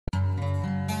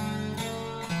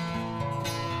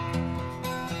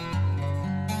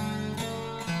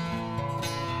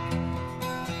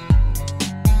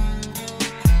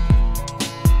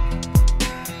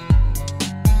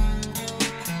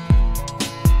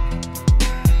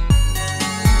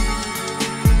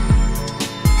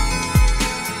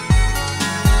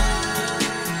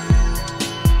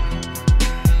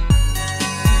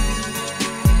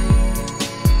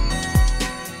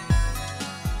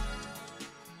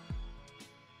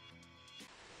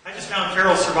found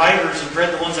Carol's survivors and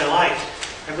bred the ones I like.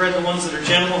 I bred the ones that are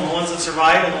gentle and the ones that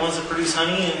survive and the ones that produce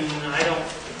honey, and I don't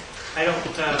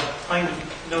claim to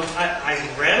know. I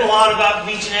read a lot about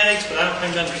bee genetics, but I don't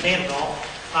claim to understand it all.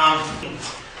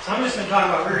 So I'm just going to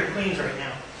talk about rearing queens right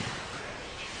now.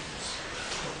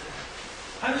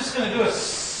 I'm just going to do a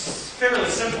fairly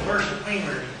simple version of queen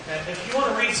rearing. If you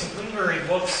want to read some queen rearing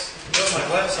books, go to my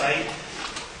website,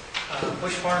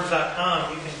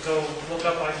 bushfarms.com. You can go look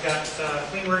up. I've got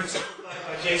Queen Rearing Simplified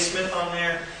by Jay Smith on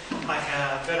there. I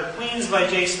have Better Queens by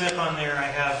Jay Smith on there. I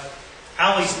have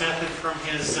Allie's method from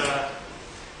his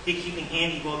beekeeping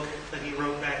handy book that he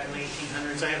wrote back in the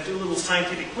 1800s. I have Doolittle's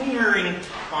Scientific Queen Rearing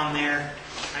on there.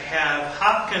 I have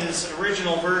Hopkins'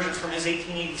 original version from his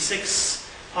 1886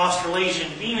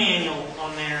 Australasian Bee Manual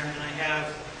on there, and I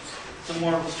have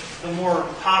the more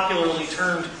popularly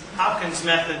termed Hopkins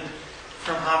method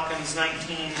from Hopkins'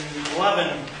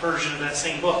 1911 version of that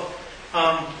same book.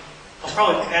 I'll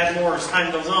probably add more as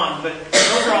time goes on, but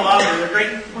those are all out there. They're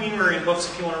great queen rearing books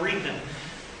if you want to read them.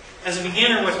 As a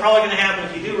beginner, what's probably going to happen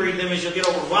if you do read them is you'll get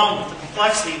overwhelmed with the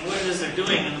complexity of what it is they're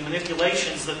doing and the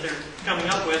manipulations that they're coming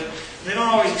up with. They don't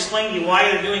always explain to you why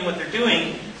they're doing what they're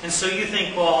doing, and so you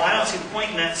think, well, I don't see the point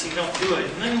in that, so you don't do it.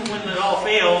 And then when it all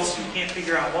fails, you can't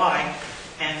figure out why.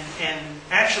 And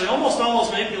actually, almost all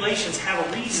those manipulations have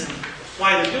a reason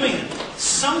why they're doing them.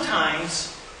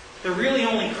 Sometimes they're really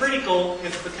only critical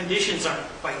if the conditions aren't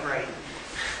quite right.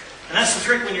 And that's the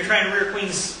trick when you're trying to rear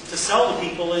queens to sell to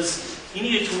people, is you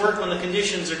need it to work when the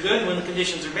conditions are good and when the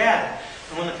conditions are bad.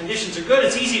 And when the conditions are good,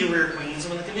 it's easy to rear queens.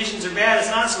 And when the conditions are bad, it's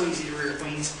not so easy to rear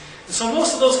queens. And so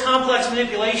most of those complex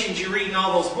manipulations you read in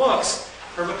all those books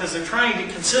are because they're trying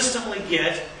to consistently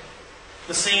get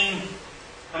the same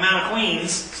amount of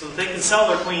queens so that they can sell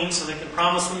their queens, so they can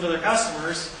promise them to their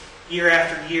customers year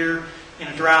after year, in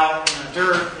a drought, in a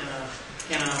dearth,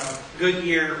 in a good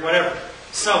year, whatever.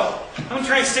 So, I'm going to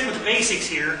try and stick with the basics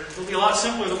here. It'll be a lot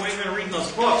simpler than what you're going to read in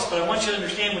those books, but I want you to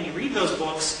understand when you read those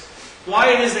books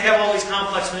why it is they have all these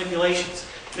complex manipulations.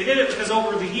 They did it because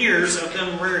over the years of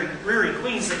them rearing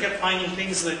queens, they kept finding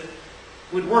things that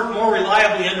would work more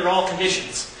reliably under all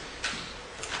conditions.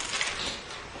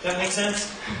 Does that make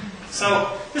sense?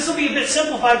 So, this will be a bit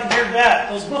simplified compared to that.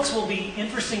 Those books will be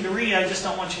interesting to read, I just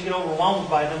don't want you to get overwhelmed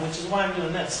by them, which is why I'm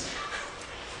doing this.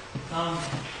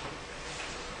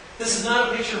 This is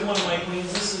not a picture of one of my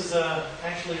queens. This is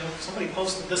actually, somebody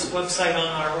posted this website on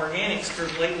our organics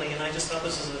group lately, and I just thought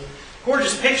this was a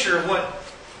gorgeous picture of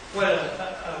what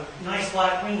a nice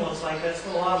black queen looks like. That's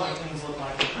what a lot of my queens look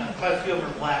like. Quite a few of them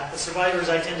are black. The survivors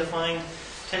I tend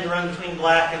to run between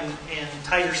black and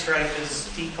tiger stripe,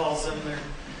 as Dee calls them.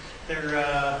 They're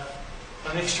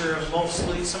a mixture of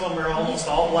mostly, some of them are almost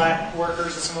all black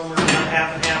workers, and some of them are about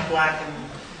half and half black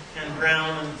and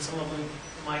brown, and some of them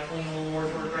might lean a little more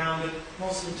toward brown, but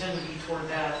most of them tend to be toward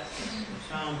that.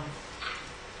 I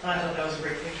thought that was a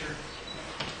great picture.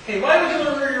 Okay, why would you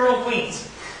want to rear your own queens?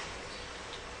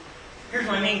 Here's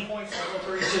my main points. I'll go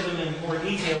through each of them in more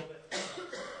detail. But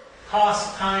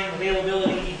cost, time,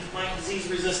 availability, mite disease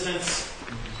resistance,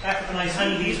 Africanized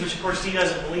honeybees, which of course Dee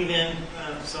doesn't believe in.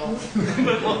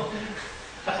 But well,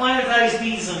 acclimatized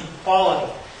bees and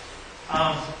quality.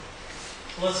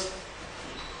 Let's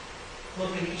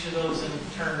look at each of those in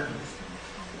turn.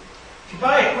 If you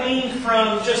buy a queen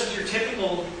from just your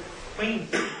typical queen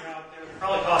out there, it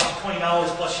probably costs you $20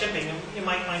 plus shipping. You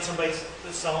might find somebody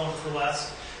that's selling them for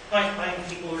less. You might find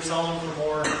people who are selling them for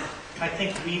more. I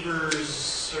think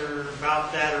weavers are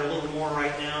about that, or a little more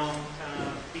right now.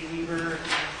 Bee weaver,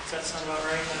 does that sound about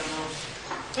right? I don't know.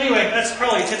 Anyway, that's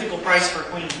probably a typical price for a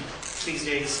queen these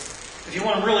days. If you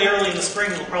want them really early in the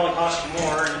spring, it'll probably cost you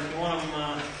more. And if you want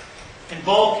them in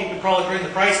bulk, you could probably bring the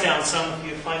price down some if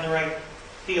you find the right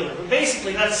dealer. But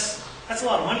basically, that's a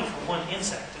lot of money for one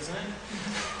insect, isn't it?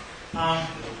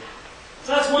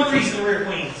 So that's one reason to rear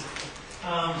queens.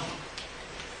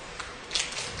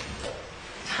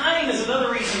 Time is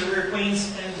another reason to rear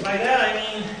queens, and by that I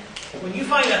mean when you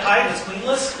find a hive that's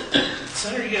queenless, the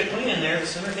sooner you get a queen in there, the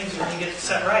sooner things are going to get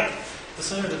set right. The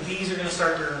sooner the bees are going to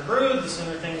start rearing brood, the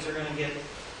sooner things are going to get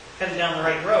headed down the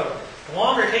right road. The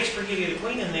longer it takes for you to get a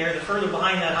queen in there, the further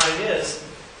behind that hive is.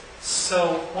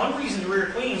 So one reason to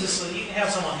rear queens is so that you can have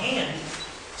some on hand.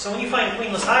 So when you find a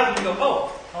queenless hive, you can go,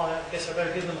 oh, I guess I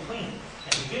better give them a queen.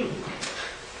 And you do.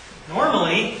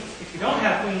 Normally, if you don't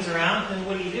have queens around, then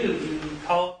what do? You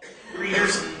call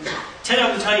breeders, and 10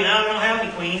 of them tell you, no, we don't have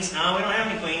any queens. No, we don't have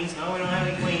any queens. No, we don't have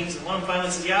any queens. And one of them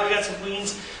finally says, yeah, we got some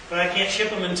queens, but I can't ship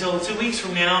them until 2 weeks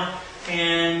from now.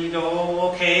 and you go, oh,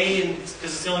 okay, and because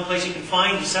it's the only place you can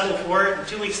find, you settle for it, and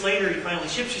 2 weeks later he finally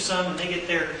ships you some, and they get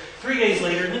there 3 days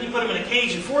later, and then you put them in a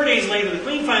cage, and 4 days later the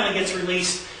queen finally gets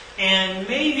released, and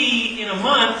maybe in a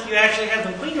month you actually have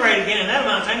them queen right again in that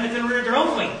amount of time, but they're reared their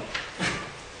own queen.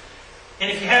 And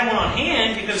if you had one on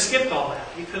hand, you could have skipped all that.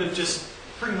 You could have just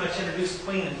pretty much introduced the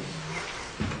queen and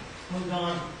moved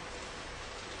on.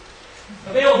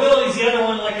 Availability is the other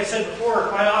one, like I said before.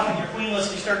 Quite often you're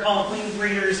queenless, you start calling queen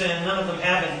breeders, and none of them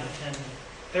have any. And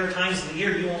there are times of the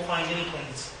year you won't find any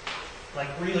queens. Like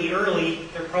really early,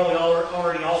 they're probably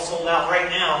already all sold out. Right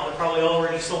now, they're probably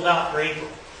already sold out for April.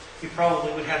 You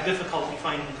probably would have difficulty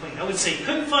finding a queen. I would say you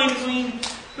couldn't find a queen,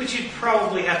 but you'd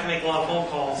probably have to make a lot of phone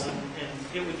calls, and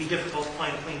it would be difficult to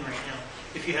find a queen right now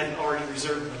if you hadn't already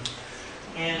reserved them.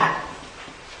 And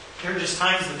there are just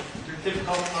times that they're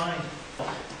difficult to find.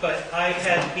 But I've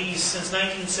had bees since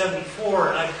 1974,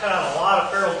 and I've cut out a lot of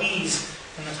feral bees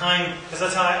in the time, because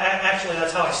that's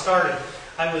how I started.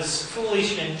 I was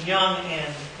foolish and young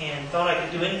and thought I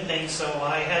could do anything, so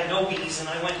I had no bees, and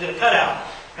I went and did a cutout.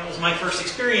 That was my first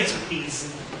experience with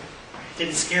bees. It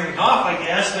didn't scare me off, I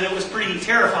guess, but it was pretty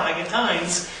terrifying at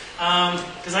times,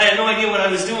 because I had no idea what I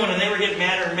was doing, and they were getting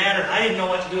madder and madder, and I didn't know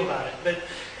what to do about it. But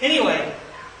anyway,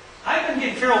 I've been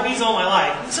getting feral bees all my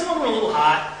life, and some of them were a little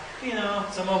hot. You know,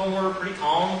 some of them were pretty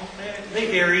calm. They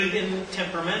varied in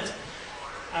temperament.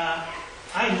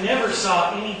 I never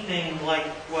saw anything like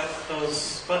what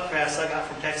those buckcrafts I got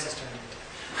from Texas turned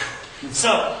into.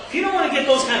 So, if you don't want to get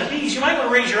those kind of bees, you might want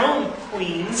to raise your own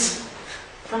queens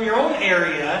from your own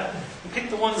area and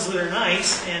pick the ones that are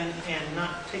nice and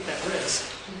not take that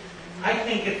risk. I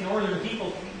think if northern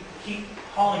people keep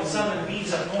hauling southern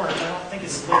bees up north, I don't think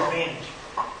it's to their advantage.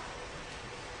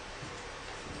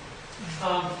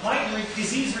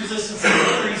 Disease resistance is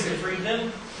another reason to breed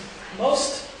them.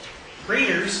 Most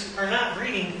breeders are not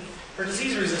breeding for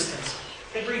disease resistance.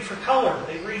 They breed for color.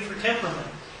 They breed for temperament.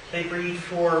 They breed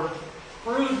for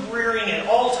brood rearing at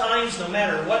all times, no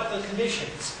matter what the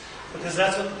conditions. Because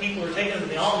that's what the people who are taking to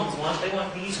the almonds want. They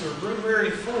want bees who are brood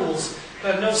rearing fools who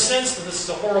have no sense that this is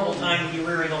a horrible time to be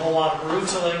rearing a whole lot of brood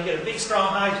so they can get a big strong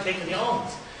hive to take to the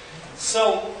almonds.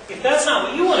 So if that's not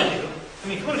what you want to do, I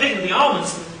mean, if you want to take them to the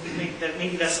almonds,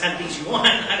 maybe that's the kind of bees you want,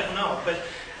 I don't know. But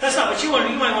that's not what you want.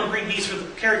 You might want to breed bees for the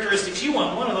characteristics you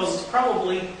want. One of those is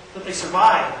probably that they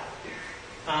survive.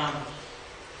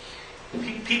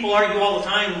 People argue all the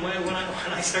time when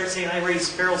I start saying I raise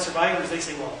feral survivors, they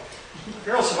say, well,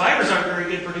 feral survivors aren't very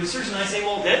good producers. And I say,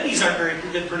 well, dead bees aren't very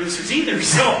good producers either.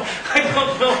 So I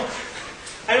don't know.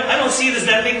 I don't see it as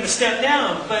that big of a step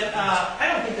down, but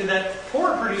I don't think they're that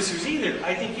poor producers either.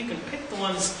 I think you can pick the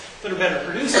ones that are better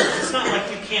producers. It's not like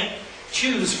you can't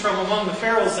choose from among the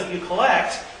ferals that you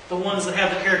collect the ones that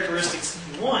have the characteristics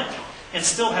that you want and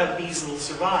still have bees that will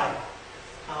survive.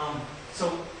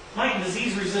 So mite and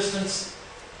disease resistance,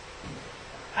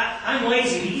 I'm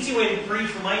lazy. The easy way to breed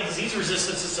for mite and disease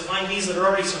resistance is to find bees that are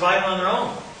already surviving on their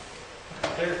own.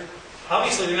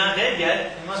 Obviously they're not dead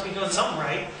yet. They must be doing something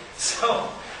right. So,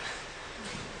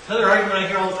 another argument I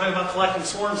hear all the time about collecting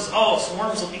swarms is, oh,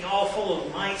 swarms will be all full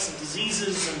of mites and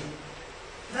diseases, and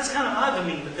that's kind of odd to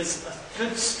me, because a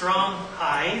good, strong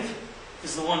hive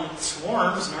is the one that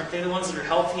swarms, and aren't they the ones that are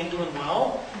healthy and doing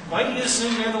well? Why do you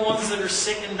assume they're the ones that are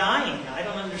sick and dying? I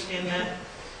don't understand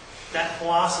that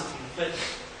philosophy. But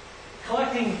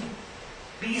collecting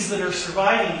bees that are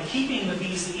surviving and keeping the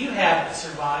bees that you have that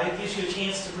survive gives you a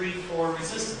chance to breed for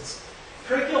resistance.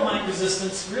 Tracheal mite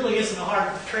resistance really isn't a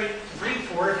hard trait to breed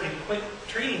for. If you quit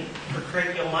treating for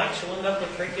tracheal mites, you'll end up with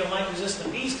tracheal mite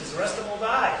resistant bees because the rest of them will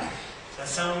die. Does that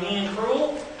sound mean and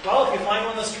cruel? Well, if you find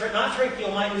one that's not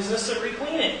tracheal mite resistant,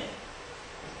 requeen it.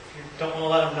 If you don't want to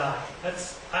let them die.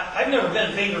 I've never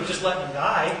been in favor of just letting them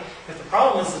die. If the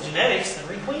problem is the genetics, then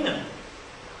requeen them.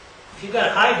 If you've got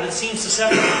a hive that seems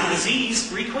susceptible to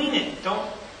disease, requeen it. Don't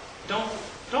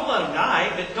let them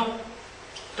die, but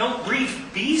don't breed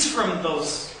bees from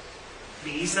those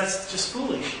bees. That's just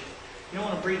foolish. You don't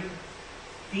want to breed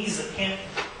bees that can't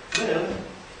live.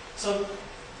 So,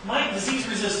 mite disease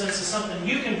resistance is something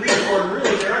you can breed for.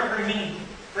 Really, there aren't very many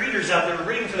breeders out there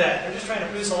breeding for that. They're just trying to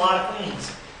produce a lot of queens.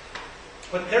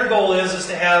 What their goal is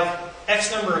to have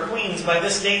X number of queens by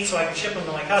this date so I can ship them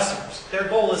to my customers. Their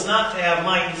goal is not to have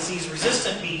mite disease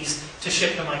resistant bees to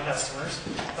ship to my customers.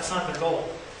 That's not their goal.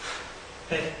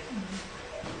 Okay.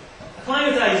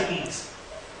 Acclimatized bees.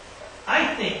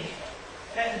 I think,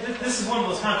 this is one of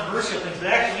those controversial things, but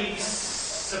actually you'd be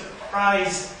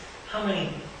surprised how many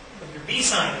of your bee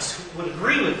scientists would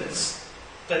agree with this,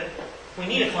 that we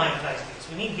need acclimatized bees.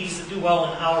 We need bees that do well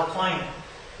in our climate.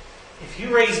 If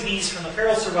you raise bees from the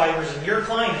feral survivors in your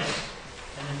climate,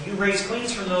 And then you raise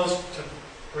queens from those to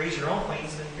raise your own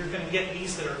queens, then you're going to get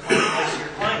bees that are acclimatized to your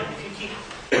climate. If you keep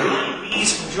getting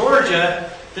bees from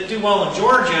Georgia that do well in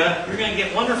Georgia, you're going to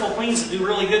get wonderful queens that do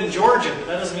really good in Georgia, but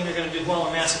that doesn't mean they're going to do well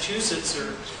in Massachusetts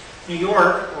or New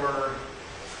York or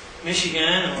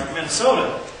Michigan or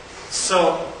Minnesota.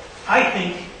 So I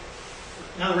think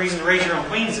another reason to raise your own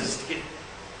queens is to get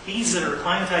bees that are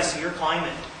acclimatized to your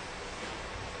climate.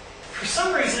 For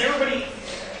some reason, everybody,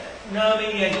 no,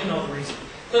 maybe I do know the reason.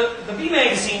 The bee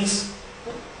magazines,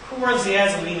 who runs the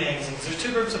ads in the bee magazines? There's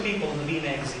two groups of people in the bee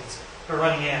magazines who are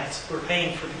running ads, who are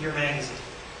paying for your magazine.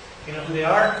 You know who they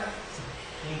are?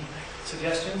 Any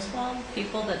suggestions? Well,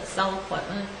 people that sell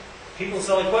equipment. People that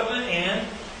sell equipment and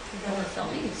People that sell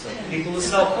bees. people that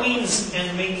sell queens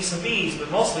and maybe some bees,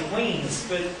 but mostly queens.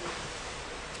 But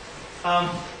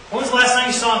when was the last time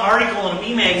you saw an article in a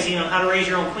bee magazine on how to raise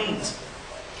your own queens?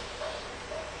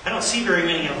 I don't see very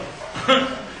many of them.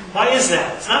 Why is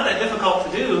that? It's not that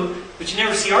difficult to do, but you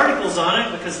never see articles on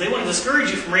it because they want to discourage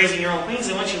you from raising your own queens.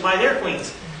 They want you to buy their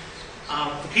queens.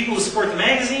 The people who support the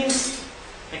magazines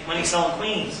make money selling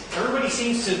queens. Everybody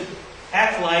seems to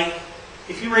act like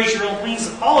if you raise your own queens,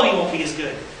 the quality won't be as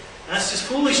good. And that's just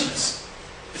foolishness.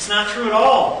 It's not true at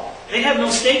all. They have no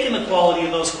stake in the quality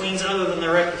of those queens other than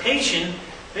their reputation.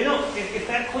 They don't. If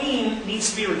that queen needs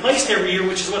to be replaced every year,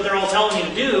 which is what they're all telling you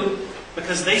to do,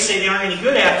 because they say they aren't any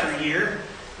good after a year,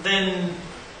 then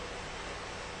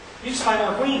you just buy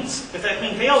more queens. If that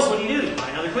queen fails, what do? You buy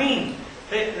another queen.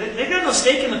 They've got no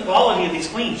stake in the quality of these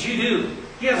queens. You do.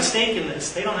 You have a stake in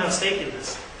this. They don't have a stake in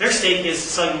this. Their stake is to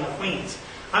sell you more queens.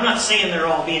 I'm not saying they're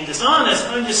all being dishonest.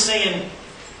 I'm just saying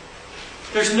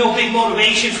there's no big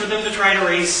motivation for them to try to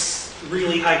raise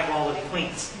really high quality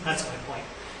queens. That's my point.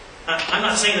 I'm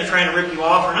not saying they're trying to rip you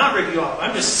off or not rip you off.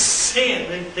 I'm just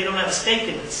saying they don't have a stake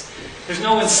in this. There's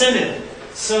no incentive.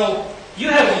 So you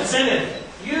have an incentive.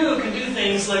 You can do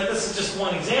things like, this is just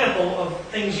one example of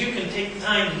things you can take the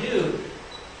time to do.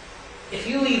 If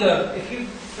you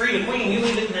breed a queen, you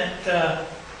leave it in that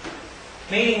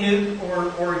mating newt,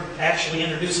 or actually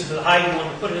introduce it to the hive you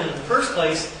want to put it in the first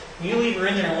place, and you leave her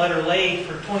in there and let her lay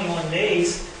for 21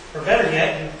 days, or better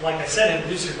yet, you, like I said,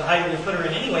 introduce her to the hive you want to put her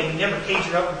in anyway, you never cage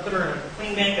her up and put her in a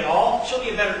queen bank at all, she'll be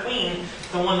a better queen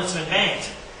than one that's been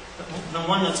banked. The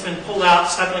one that's been pulled out,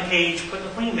 stuck in a cage, put in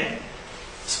a queen bank.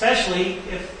 Especially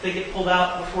if they get pulled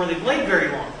out before they've laid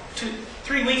very long.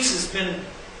 3 weeks has been,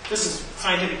 this is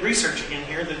scientific research again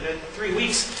here, that 3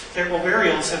 weeks their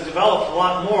ovarials have developed a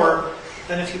lot more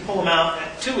than if you pull them out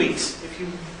at 2 weeks. If you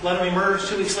let them emerge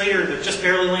 2 weeks later, they're just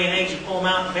barely laying eggs, you pull them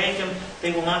out and bank them,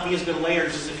 they will not be as good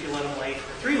layers as if you let them lay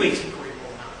for 3 weeks before you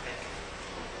pull them out and bank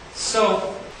them.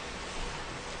 So,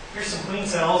 here's some queen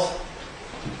cells.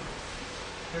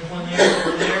 There's one there,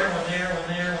 one there, one there, one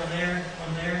there, one there,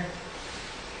 one there.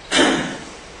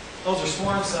 Those are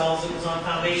swarm cells. It was on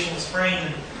foundation spring,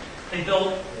 and they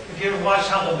built, if you ever watched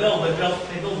how they build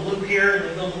a loop here, and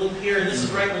they build a loop here, and this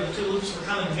is right where the two loops were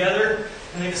coming together,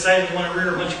 and they decided they want to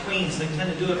rear a bunch of queens. They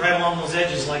tend to do it right along those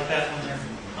edges like that when they're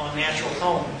on natural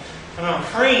tone. And on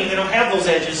frame, they don't have those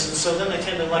edges, and so then they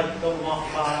tend to like build them off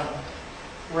the bottom,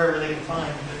 wherever they can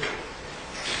find.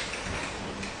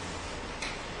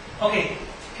 Okay,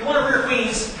 if you want to rear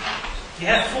queens, you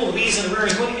have to fool the bees into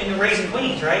raising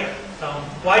queens, right?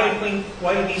 Why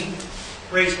do bees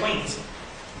raise queens?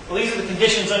 Well, these are the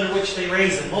conditions under which they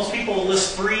raise them. Most people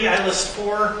list 3, I list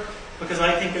 4, because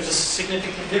I think there's a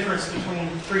significant difference between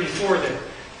 3 and 4 there.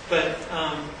 But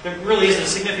there really isn't a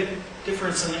significant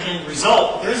difference in the end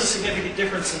result. There is a significant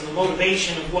difference in the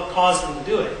motivation of what caused them to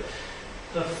do it.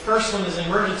 The first one is an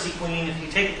emergency queen. If you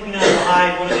take a queen out of the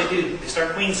hive, what do? They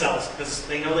start queen cells, because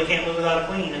they know they can't live without a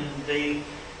queen, and they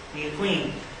need a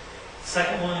queen.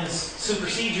 Second one is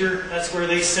supersedure. That's where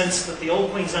they sense that the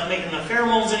old queen's not making enough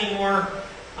pheromones anymore.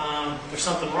 There's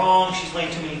something wrong. She's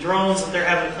laying too many drones that they're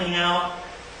having to clean out.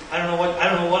 I don't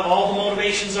know what all the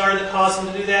motivations are that cause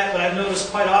them to do that, but I've noticed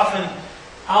quite often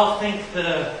I'll think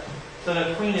that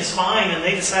a queen is fine, and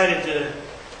they decided to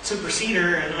supersede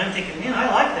her, and I'm thinking, man, I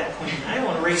like that queen. I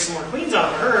want to raise some more queens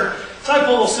off of her. So I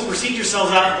pull those supersedure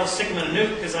cells out and go stick them in a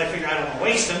nuke because I figure I don't want to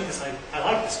waste them because I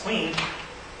like this queen.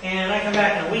 And I come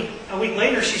back and a week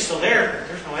later she's still there.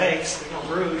 There's no eggs, there's no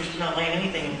brood, she's not laying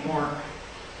anything anymore.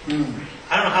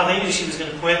 I don't know how they knew she was going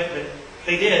to quit, but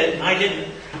they did, and I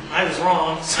didn't. I was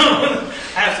wrong, so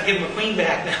I have to give them a queen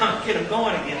back now and get them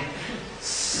going again.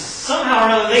 Somehow or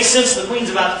another, they sense the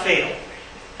queen's about to fail,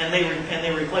 and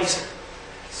they replace her.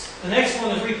 The next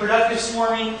one is reproductive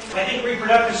swarming. I think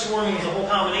reproductive swarming is a whole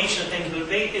combination of things,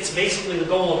 but it's basically the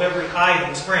goal of every hive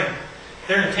in spring.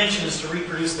 Their intention is to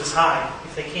reproduce this hive,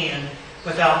 if they can,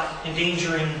 without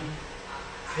endangering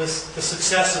the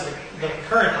success of the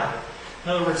current hive. In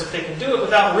other words, if they can do it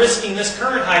without risking this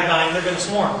current hive dying, they're going to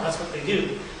swarm. That's what they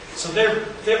do. So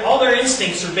all their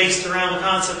instincts are based around the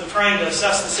concept of trying to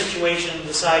assess the situation and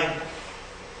decide,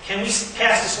 can we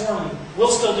cast a swarm?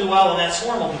 We'll still do well, and that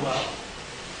swarm will do well.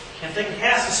 And if they can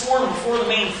cast a swarm before the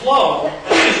main flow,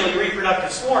 that's usually a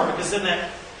reproductive swarm, because then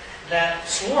that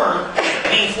swarm, the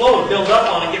main flow, will build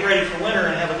up on and get ready for winter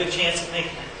and have a good chance of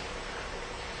making it.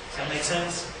 Does that make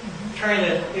sense?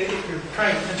 If you're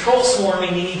trying to control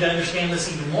swarming, you need to understand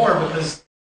this even more, because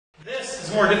this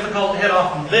is more difficult to head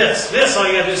off than this. This, all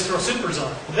you got to do is throw supers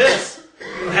on. This,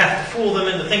 you have to fool them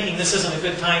into thinking this isn't a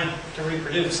good time to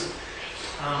reproduce.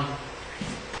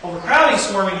 Overcrowding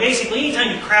swarming, basically,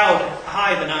 anytime you crowd a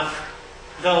hive enough,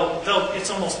 it's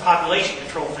almost a population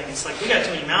control thing. It's like, we got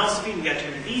too many mouths to feed, we got too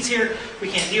many bees here, we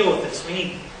can't deal with this.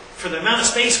 For the amount of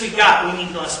space we've got, we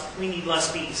need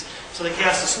less bees. So they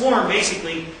cast a swarm,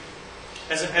 basically,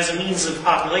 as a means of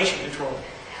population control.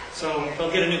 So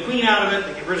they'll get a new queen out of it,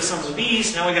 they get rid of some of the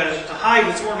bees, now we got a hive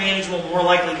that's more manageable, more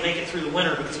likely to make it through the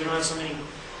winter because we don't have so many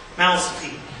mouths to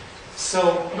feed.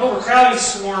 So an overcrowding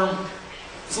swarm,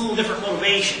 it's a little different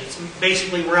motivation. It's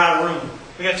basically, we're out of room.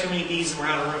 We got too many bees and we're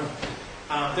out of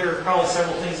room. There are probably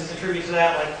several things that contribute to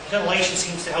that, like ventilation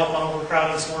seems to help on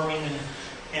overcrowding swarming,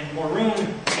 and more room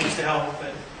seems to help,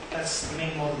 but that's the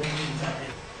main motivation.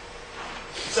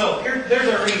 So there's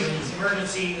our reasons.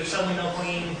 Emergency, there's suddenly no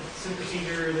queen,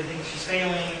 supersedure, they think she's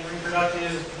failing,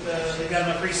 reproductive, they've got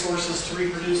enough resources to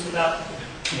reproduce without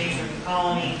endangering the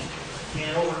colony,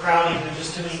 and overcrowding, there's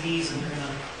just too many bees and they're going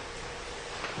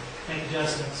to make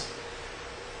adjustments.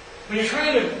 When you're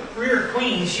trying to rear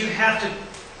queens, you have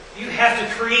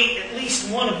to create at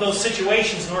least one of those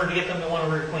situations in order to get them to want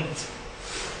to rear queens.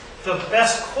 The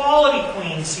best quality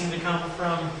queens seem to come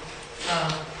from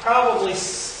probably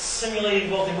simulating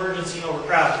both emergency and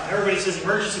overcrowding. Everybody says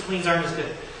emergency queens aren't as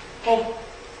good. Well,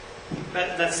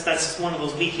 that's one of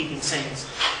those beekeeping sayings.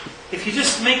 If you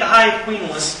just make a hive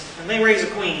queenless and they raise a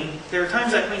queen, there are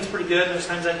times that queen's pretty good, and there's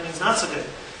times that queen's not so good.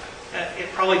 It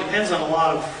probably depends on a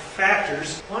lot of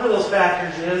factors. One of those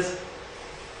factors is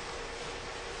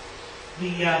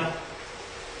the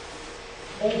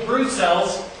old brood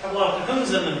cells have a lot of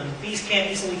cocoons in them, and bees can't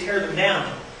easily tear them down.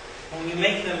 When you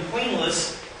make them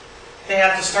queenless, they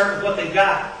have to start with what they've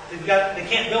got. They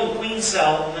can't build a queen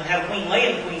cell and then have a queen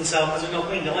lay in the queen cell because there's no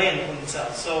queen to lay in the queen cell.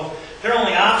 So their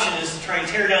only option is to try and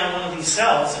tear down one of these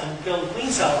cells and build a queen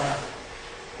cell around it,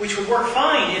 which would work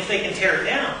fine if they can tear it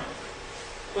down.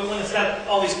 But when it's got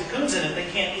all these cocoons in it, they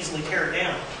can't easily tear it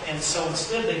down. And so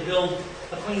instead they build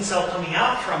a queen cell coming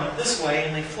out from it this way,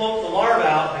 and they float the larva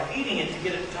out by feeding it to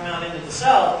get it to come out into the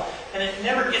cell, and it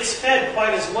never gets fed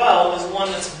quite as well as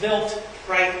one that's built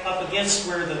right up against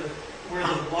where the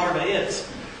larva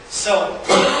is. So if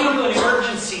you do an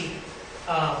emergency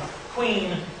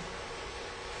queen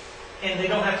and they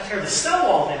don't have to tear the cell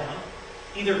wall down,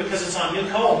 either because it's on new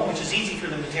comb, which is easy for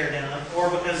them to tear down, or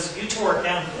because you tore it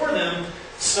down for them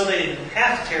so they didn't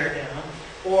have to tear it down,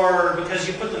 or because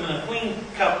you put them in a queen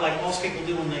cup like most people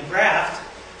do when they graft,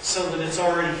 so that it's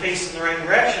already facing the right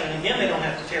direction, and again they don't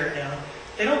have to tear it down.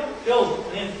 They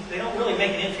don't really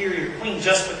make an inferior queen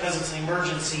just because it's an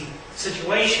emergency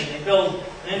situation. They build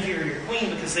an inferior queen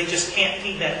because they just can't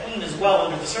feed that queen as well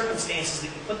under the circumstances that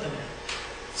you put them in.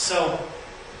 So,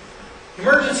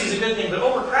 emergency is a good thing, but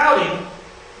overcrowding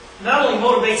not only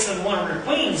motivates them to want to rear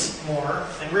queens more,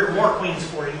 and rear more queens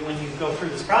for you when you go through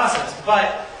this process,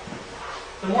 but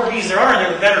the more bees there are in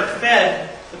there, the better fed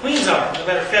the queens are. The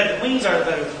better fed the queens are, the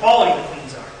better the quality the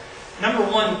queens are. Number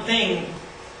one thing,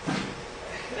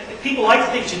 people like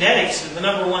to think genetics is the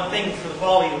number one thing for the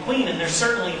quality of the queen, and they're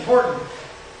certainly important.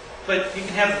 But you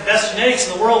can have the best genetics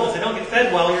in the world, if they don't get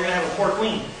fed well, you're going to have a poor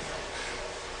queen.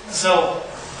 So,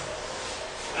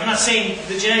 I'm not saying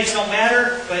the genetics don't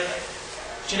matter, but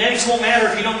genetics won't matter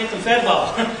if you don't get them fed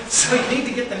well. So you need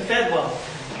to get them fed well.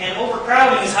 And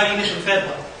overcrowding is how you get them fed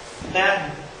well.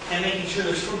 That and making sure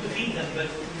there's food to feed them. But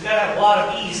you've got to have a lot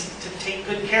of bees to take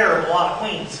good care of a lot of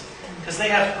queens, because they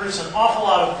have to produce an awful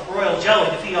lot of royal jelly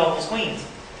to feed all those queens.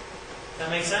 Does that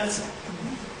make sense?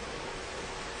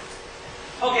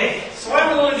 Okay, so why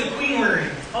do we want to do queen rearing?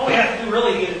 All we have to do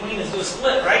really to get a queen is do a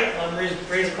split, right?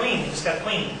 Raise a queen, you just got a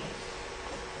queen.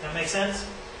 That makes sense?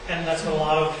 And that's what a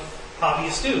lot of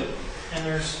hobbyists do. And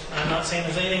I'm not saying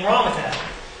there's anything wrong with that.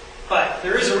 But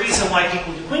there is a reason why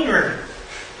people do queen rearing.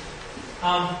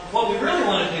 What we really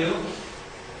want to do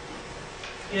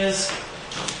is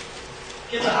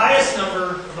get the highest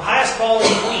number, the highest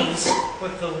quality queens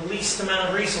with the least amount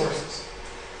of resources.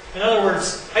 In other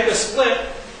words, I do a split.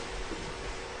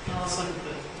 Let's look at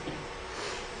the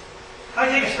I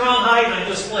take a strong hive and I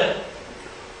do a split.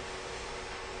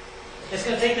 It's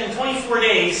going to take them 24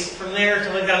 days from there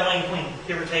till they've got a laying queen,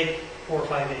 give or take 4 or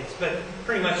 5 days. But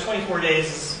pretty much 24 days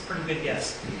is a pretty good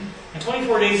guess. In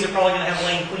 24 days, they're probably going to have a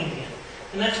laying queen again.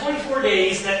 In that 24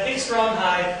 days, that big strong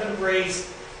hive could have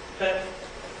raised, that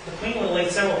the queen would have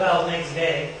laid several thousand eggs a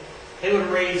day. They would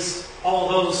have raised all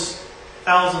those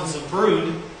thousands of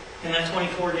brood. In that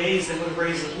 24 days, they would have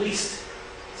raised at least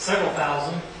several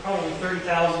thousand, probably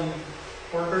 30,000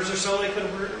 workers or so they could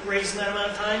have raised in that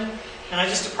amount of time. And I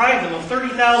just deprived them of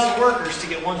 30,000 workers to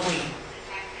get one queen.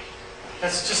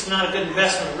 That's just not a good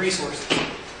investment of resources.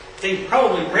 They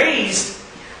probably raised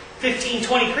 15,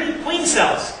 20 queen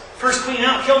cells. First queen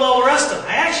out killed all the rest of them.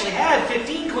 I actually had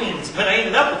 15 queens, but I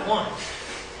ended up with 1.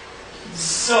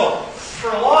 So, for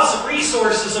a loss of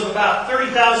resources of about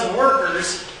 30,000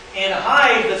 workers, and a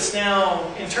hive that's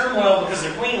now in turmoil because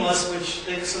they're queenless,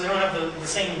 so they don't have the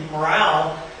same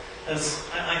morale as,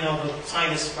 I know the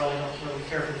scientists probably don't really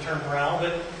care for the term morale,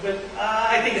 but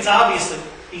I think it's obvious that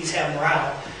bees have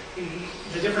morale.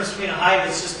 The difference between a hive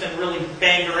that's just been really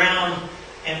banged around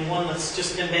and one that's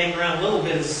just been banged around a little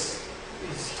bit is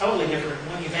totally different.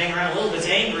 When you bang around a little bit, it's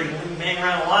angry. When you bang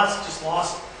around a lot, it's just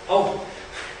lost hope.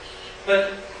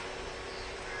 But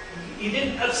you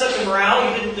didn't upset the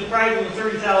morale. You didn't deprive them of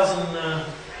 30,000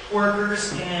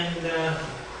 workers, and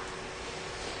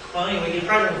well, anyway, you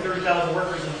deprived them of 30,000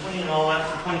 workers and a queen and all that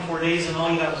for 24 days, and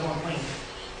all you got was 1 queen.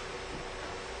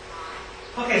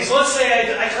 Okay, so let's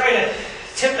say I try to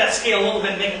tip that scale a little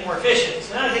bit and make it more efficient.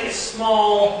 So now I take a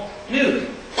small nuke,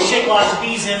 shake lots of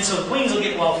bees in so the queens will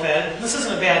get well fed. And this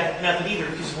isn't a bad method either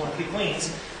if you just want to feed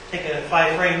queens. Take a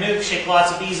 5-frame nuke, shake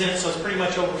lots of bees in so it's pretty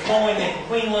much overflowing, make them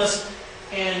queenless,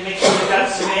 and make sure they've got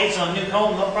some eggs on a nuke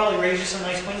home. They'll probably raise you some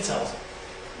nice queen cells.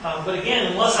 But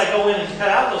again, unless I go in and cut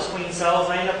out those queen cells,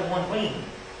 I end up with 1 queen.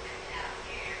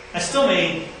 I still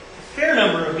made a fair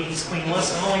number of bees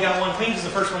queenless, and only got 1 queen because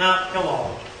the first one out killed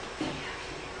all of them.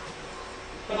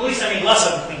 But at least I made less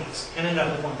of them queenless and ended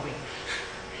up with 1 queen.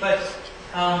 But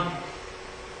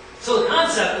so the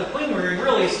concept of queen rearing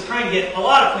really is to try and get a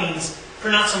lot of queens for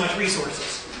not so much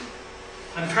resources.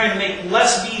 I'm trying to make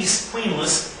less bees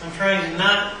queenless. I'm trying to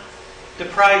not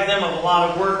deprive them of a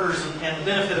lot of workers and the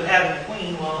benefit of having a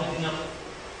queen while ending up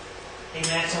with a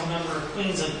maximum number of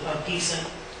queens of decent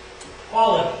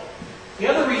quality. The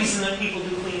other reason that people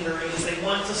do queen rearing is they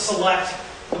want to select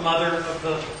the mother of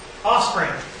the offspring.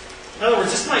 In other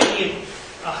words, this might be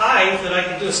a hive that I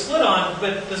can do a split on,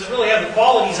 but does it really have the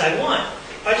qualities I want?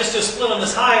 If I just do a split on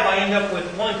this hive, I end up with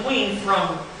 1 queen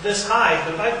from this hive.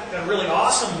 But if I've got a really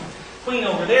awesome queen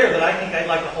over there that I think I'd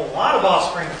like a whole lot of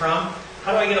offspring from,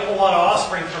 how do I get a whole lot of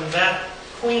offspring from that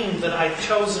queen that I've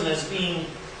chosen as being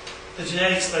the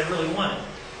genetics that I really want?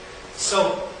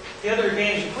 So the other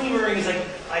advantage of queen rearing is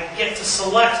I get to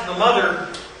select the mother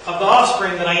of the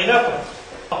offspring that I end up with.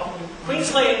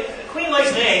 Queen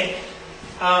lays an egg.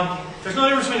 There's no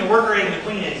difference between a worker egg and a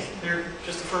queen egg. They're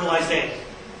just a fertilized egg.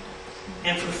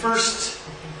 And for the first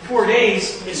 4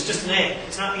 days, it's just an egg.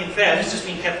 It's not being fed. It's just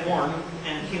being kept warm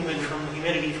and humid from the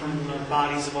humidity from the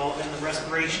bodies of all, and the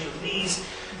respiration of the bees.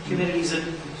 Humidity's at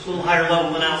a little higher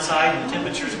level than outside, and the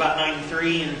temperature's about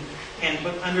 93,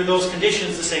 but under those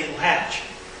conditions, this egg will hatch.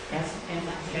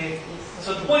 Okay.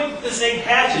 So at the point that this egg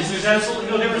hatches, there's absolutely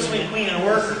no difference between a queen and a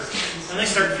worker. And they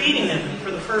start feeding them.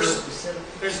 For the first,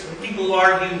 there's people who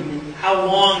argue how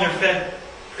long they're fed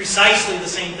precisely the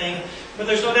same thing. But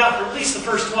there's no doubt for at least the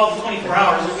first 12 to 24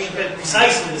 hours they're being fed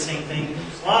precisely the same thing.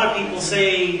 A lot of people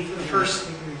say for the first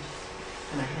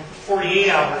 48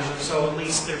 hours or so at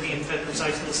least they're being fed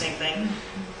precisely the same thing.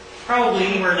 Probably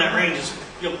anywhere in that range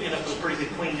you'll end up with a pretty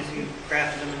good queen if you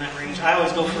grafted them in that range. I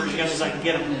always go for as young as I can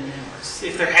get them.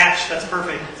 If they're hatched, that's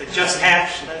perfect. If they just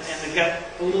hatched and they've got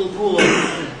a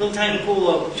little tiny pool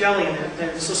of jelly in there,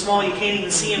 they're so small you can't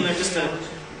even see them. They're just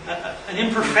an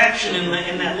imperfection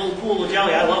in that little pool of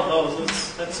jelly. I love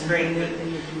those. That's great.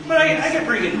 But I get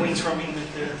pretty good queens from them even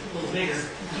if they're a little bigger.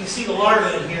 You can see the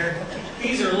larvae in here.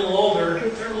 These are a little older.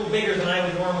 They're a little bigger than I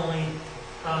would normally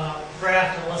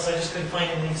graft unless I just couldn't find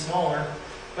anything smaller.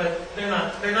 But they're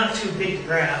not too big to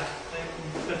graft.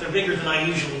 But they're bigger than I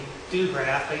usually do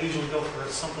graft. I usually go for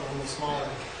something a little smaller.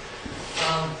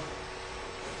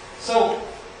 So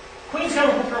queens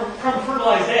come from a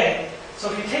fertilized egg.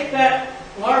 So if you take that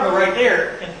larva right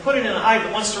there and put it in a hive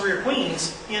that wants to rear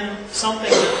queens in something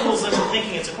that fools them into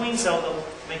thinking it's a queen cell, they'll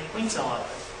make a queen cell out of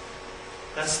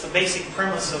it. That's the basic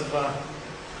premise of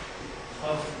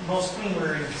most queen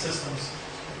rearing systems.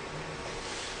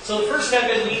 So the first step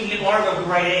is we need to get larvae of the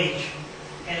right age.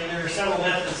 And there are several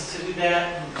methods to do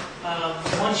that.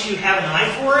 Once you have an eye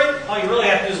for it, all you really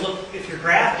have to do is look, if you're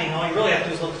grafting, all you really have to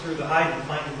do is look through the hide and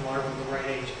find the larva of the right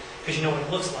age, because you know what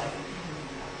it looks like.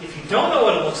 If you don't know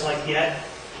what it looks like yet,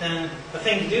 then the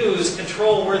thing to do is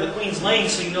control where the queen's laying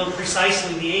so you know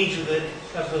precisely the age of the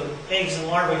eggs and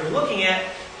larvae you're looking at,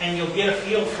 and you'll get a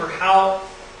feel for how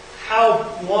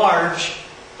large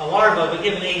a larva of a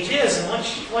given age is, and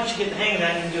once you get the hang of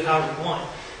that, you can do it however you want.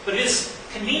 But it is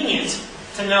convenient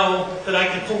to know that I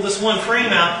can pull this one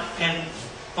frame out, and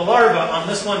the larvae on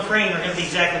this one frame are going to be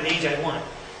exactly the age I want.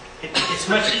 It's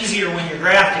much easier when you're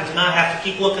grafting to not have to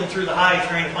keep looking through the hive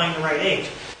trying to find the right age.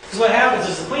 Because what happens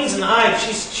is the queen's in the hive,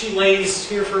 she lays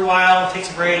here for a while,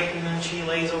 takes a break, and then she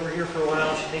lays over here for a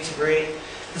while, she takes a break.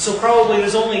 And so probably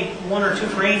there's only 1 or 2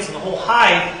 frames in the whole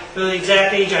hive that are the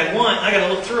exact age I want. I got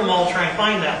to look through them all to try and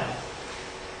find that one.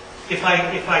 If I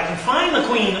can find the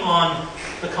queen on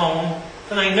the comb,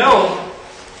 then I know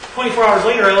 24 hours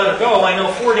later I let her go. I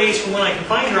know 4 days from when I can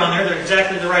find her on there, they're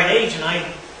exactly the right age, and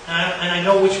I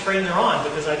know which frame they're on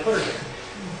because I put her there.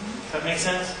 Does that make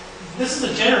sense? This is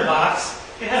a Jenner box.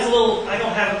 It has a little, I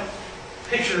don't have a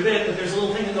picture of it, but there's a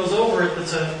little thing that goes over it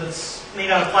that's made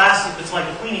out of plastic that's like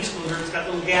a queen excluder. It's got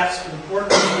little gaps for the port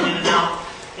going in and out,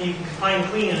 and you can confine the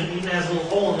queen in it. It even has a little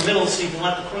hole in the middle so you can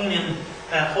let the queen in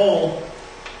that hole.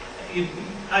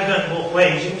 I've done it both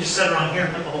ways. You can just set her on here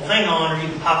and put the whole thing on, or you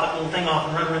can pop that little thing off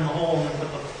and run her in the hole and then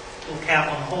put the little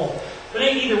cap on the hole. But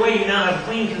either way, you now have the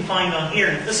queen confined on here.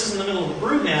 And if this is in the middle of a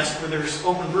brood nest where there's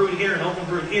open brood here and open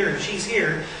brood here, and she's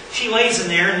here, she lays in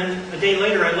there, and then a day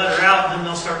later I let her out, and then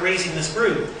they'll start raising this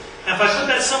brood. Now, if I put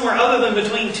that somewhere other than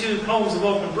between 2 combs of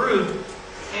open brood,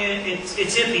 it's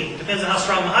iffy. Depends on how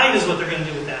strong the hive is, what they're going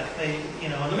to do with that.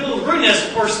 In the middle of the brood nest,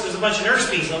 of course, there's a bunch of nurse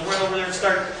bees. They'll run over there and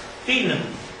start feeding them.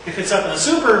 If it's up in a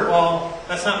super, well,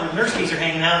 that's not where the nurse bees are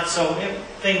hanging out, so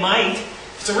they might.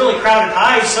 If it's a really crowded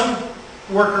hive, some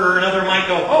worker or another might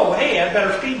go, oh, hey, I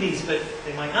better feed these, but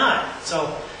they might not.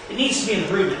 So it needs to be in the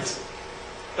brood nest.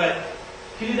 But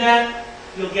if you do that,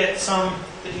 you'll get some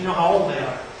that you know how old they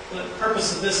are. The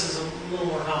purpose of this is a little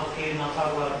more complicated, and I'll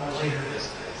talk about it more later.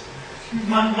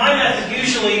 My method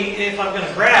usually, if I'm going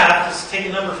to graft, is take a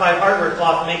number 5 hardware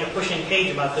cloth and make a push-in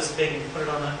cage about this big and put it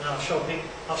on that. And I'll show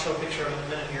a picture of it in a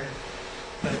minute here.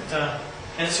 But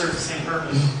and it serves the same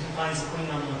purpose. It finds the queen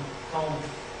on the comb.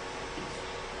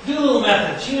 Doolittle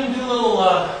method. GM Doolittle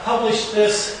published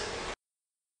this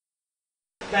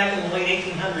back in the late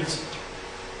 1800s.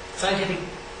 Scientific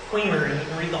queenery. You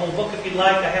can read the whole book if you'd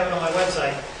like. I have it on my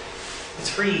website. It's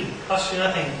free. Costs you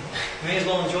nothing. You may as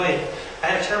well enjoy it. I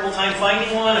had a terrible time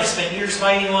finding one. I spent years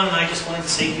finding one, and I just wanted to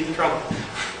save you the trouble.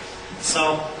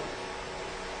 So,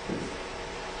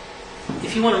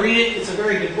 if you want to read it, it's a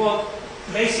very good book.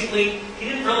 Basically, he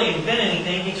didn't really invent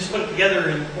anything. He just put it together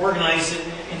and organized it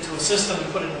into a system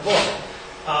and put it in a book.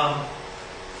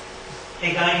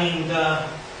 A guy named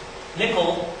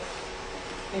Nickel,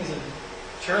 I think he's a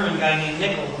German guy named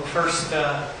Nickel, who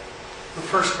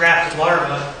first grafted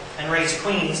larvae and raised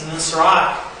queens, and then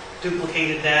Seurat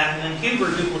duplicated that, and then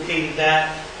Huber duplicated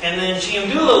that, and then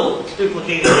GM Doolittle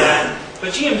duplicated that.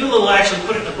 But GM Doolittle actually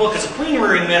put it in a book as a queen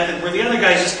rearing method, where the other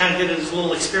guys just kind of did his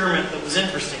little experiment that was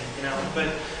interesting,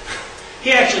 But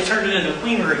he actually turned it into a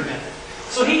queen rearing method.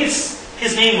 So he gets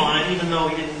his name on it, even though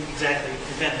he didn't exactly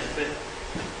invent it. But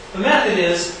the method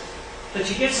is that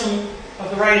you get some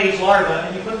of the right age larvae,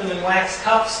 and you put them in wax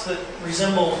cups that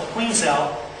resemble a queen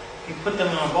cell. You put them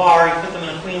in a bar, you put them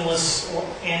in a queenless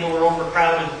and/or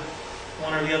overcrowded,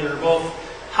 one or the other, or both,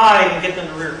 hive, and get them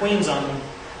to rear queens on them.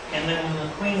 And then when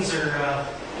the queens are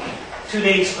 2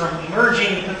 days from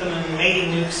emerging, you put them in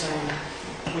mating nukes,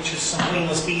 which is some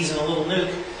queenless bees in a little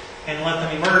nuke, and let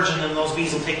them emerge, and then those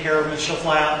bees will take care of them, and she'll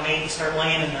fly out and mate and start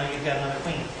laying, and now you've got another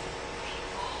queen.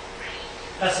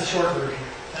 That's the short version.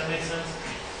 Does that make sense?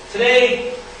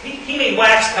 Today, he made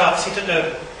wax cups. He took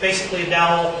basically a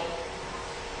dowel.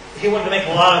 He wanted to make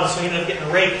a lot of them, so he ended up getting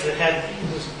a rake that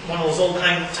was one of those old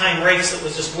time rakes that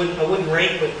was just a wooden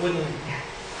rake with wooden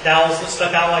dowels that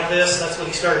stuck out like this. That's what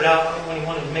he started out when he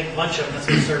wanted to make a bunch of them. That's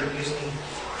what he started using. He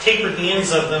tapered the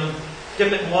ends of them,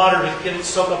 dip it in water to get it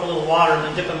soak up a little water, and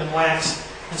then dip them in wax,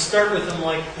 and start with them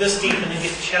like this deep, and then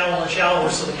get shallower and shallower,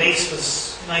 so the base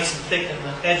was nice and thick and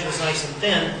the edge was nice and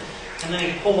thin. And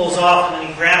then he'd pull those off, and then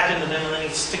he'd graft into them, and then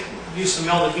he'd use some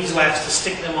melted beeswax to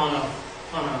stick them on a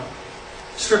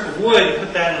strip of wood,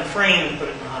 put that in a frame, and put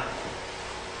it in the hive.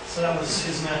 So that was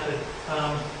his method.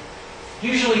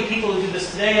 Usually people who do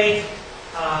this today,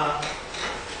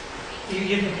 you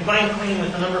can combine the queen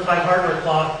with the number 5 hardware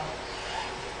cloth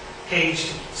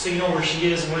cage so you know where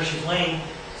she is and where she's laying.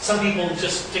 Some people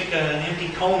just stick an empty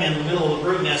comb in the middle of the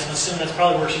brood nest and assume that's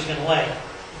probably where she's going to lay.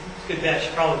 good bet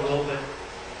you probably will, but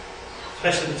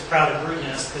especially if it's a crowded brood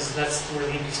nest, because that's where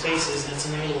the empty space is, and it's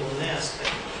in the middle of the nest.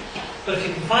 But if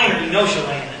you confine her, you know she'll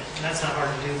lay in it, and that's not hard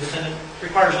to do, but then it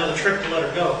requires another trip to let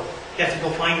her go. You have to go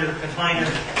find her, confine her,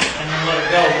 and then let her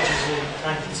go, which is a little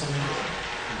time-consuming.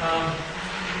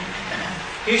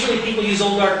 Usually people use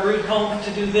old dark brood comb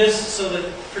to do this, so that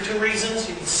for two reasons.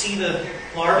 You can see the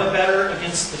larva better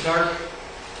against the dark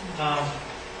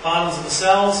bottoms of the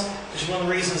cells, which is one of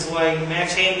the reasons why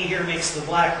Max Handy here makes the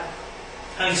black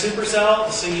honey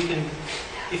supercell, so you can,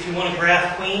 if you want to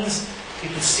graft queens, you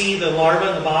can see the larva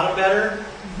in the bottom better,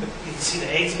 you can see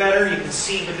the eggs better, you can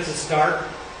see because it's dark.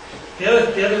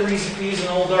 The other reason for using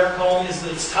old dark comb is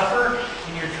that it's tougher.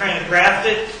 When you're trying to graft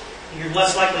it, you're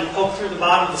less likely to poke through the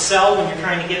bottom of the cell when you're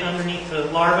trying to get underneath the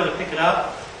larva to pick it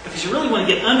up. Because you really want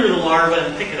to get under the larva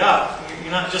and pick it up.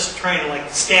 You're not just trying to like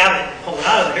stab it and pull it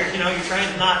out of there. You know, you're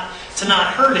trying to not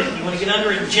hurt it. You want to get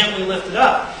under it and gently lift it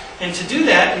up. And to do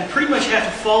that, you pretty much have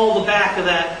to follow the back of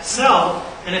that cell.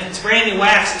 And if it's brand new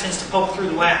wax, it tends to poke through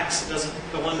the wax. It doesn't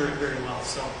go under it very well.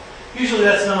 So usually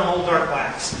that's done on old dark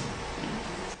wax.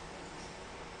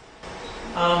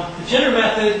 The gender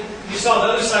method, you saw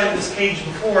the other side of this page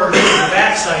before, the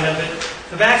back side of it.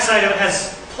 The back side of it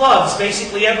has plugs.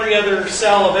 Basically every other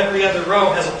cell of every other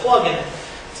row has a plug in it.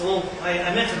 It's a little,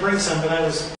 I meant to bring some, but when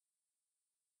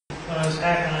I was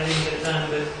packing I didn't get it done.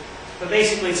 But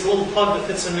basically it's a little plug that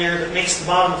fits in there that makes the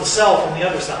bottom of the cell from the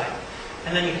other side.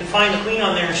 And then you can find the queen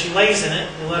on there and she lays in it.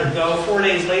 You let her go. 4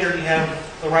 days later you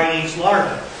have the right age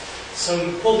larva. So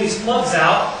you pull these plugs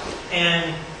out,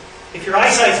 and if your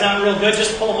eyesight's not real good,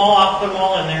 just pull them all out, put them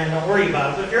all in there, and don't worry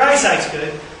about it. But if your eyesight's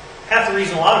good, half the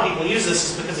reason a lot of people use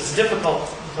this is because it's difficult.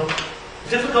 The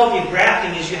difficulty of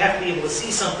grafting is you have to be able to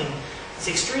see something. It's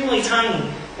extremely tiny,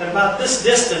 at about this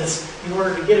distance, in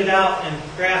order to get it out and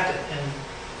graft it. And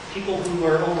people who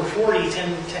are over 40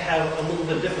 tend to have a little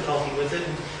bit of difficulty with it.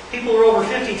 And people who are over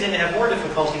 50 tend to have more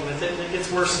difficulty with it, and it gets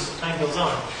worse as time goes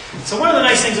on. So one of the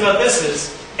nice things about this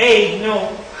is, A, you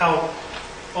know how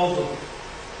old the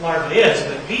larva is,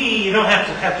 but B, you don't have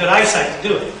to have good eyesight to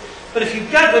do it. But if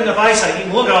you've got good enough eyesight, you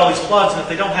can look at all these plugs, and if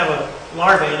they don't have a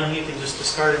larva in them, you can just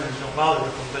discard them and don't bother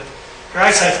with them. But if your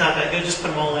eyesight's not that good, just put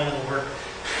them all in and it'll work.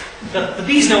 The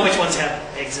bees know which ones have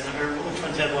eggs in them, or which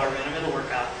ones have larvae in them. It'll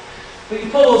work out. But you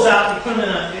pull those out, you put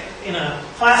them in a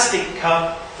plastic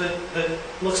cup that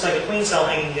looks like a queen cell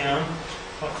hanging down,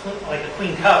 like a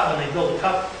queen cup when they build a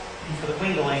cup for the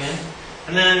queen to lay in.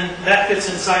 And then that fits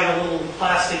inside a little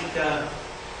plastic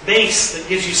base that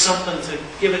gives you something to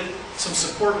give it some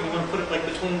support when you want to put it like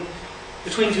between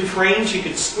two frames. You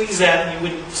could squeeze that and you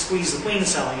wouldn't squeeze the queen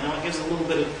cell. You know, it gives it a little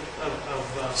bit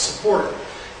of support.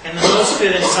 And then those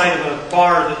fit inside of a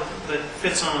bar that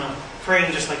fits on a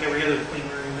frame just like every other queen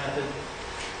rearing method.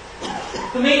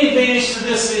 The main advantage to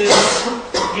this is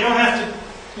you don't have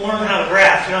to learn how to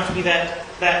graft. You don't have to be that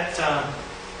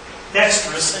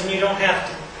dexterous, and you don't have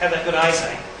to have that good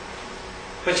eyesight.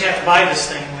 But you have to buy this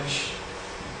thing, which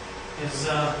is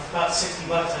about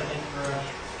 $60, I think, for a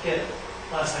kit.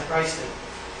 Last I priced it.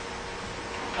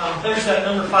 There's that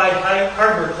number 5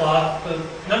 cardboard cloth.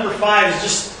 The number 5 is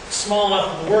just small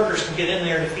enough that the workers can get in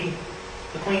there to feed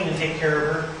the queen and take care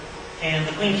of her, and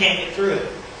the queen can't get through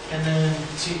it. And then,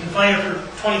 so you can find her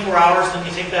for 24 hours, then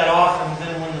you take that off, and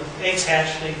then when the eggs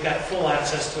hatch, they've got full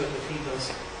access to it to feed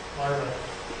those larvae.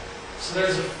 So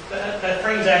there's that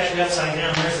frame's actually upside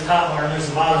down. There's the top bar and there's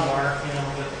the bottom bar, you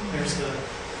know, but there's the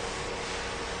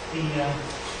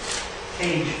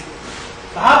cage.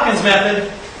 The Hopkins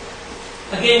method,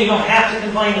 again, you don't have to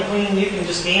confine the queen. You can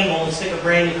just gamble and stick a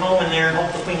brand new comb in there and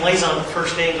hope the queen lays on it the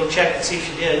first day and go check and see if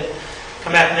she did.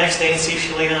 Come back the next day and see if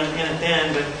she laid on in it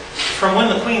then. But from when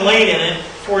the queen laid in it,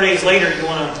 4 days later, you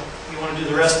want to do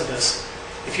the rest of this.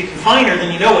 If you confine her,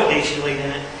 then you know what day she laid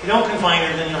in it. If you don't confine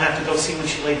her, then you'll have to go see when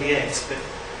she laid the eggs.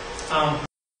 But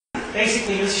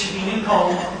basically, this should be new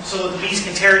comb so that the bees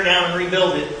can tear it down and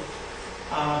rebuild it.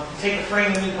 Take a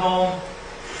frame of new comb,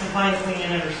 confine the queen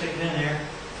in it or stick it in there.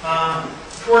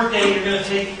 Fourth day, you're going to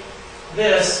take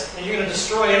this and you're going to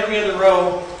destroy every other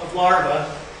row of larvae.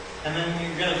 And then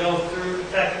you're going to go through, in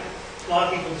fact, a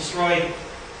lot of people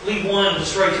leave one and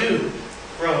destroy 2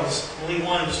 rows. Leave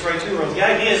one and destroy 2 rows. The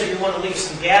idea is you want to leave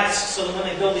some gaps so that when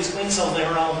they build these queen cells, they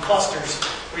are all in clusters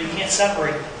where you can't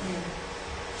separate them.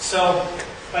 So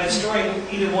by destroying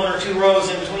either 1 or 2 rows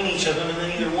in between each of them, and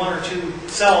then either 1 or 2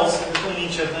 cells in between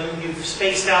each of them, you've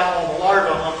spaced out all the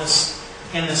larvae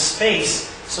in this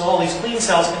space, so all these queen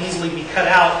cells can easily be cut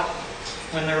out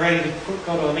when they're ready to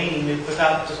go to a mating nuke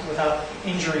without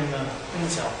injuring the queen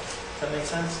cell. Does that make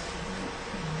sense?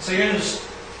 So you're going to just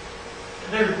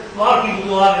there, a lot of people do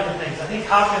a lot of different things. I think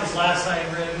Hopkins, last I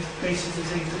read, basically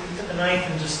he took a knife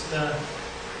and just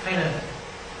kind of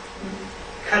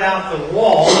cut out the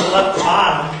wall, left the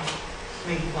bottom,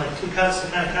 made like 2 cuts to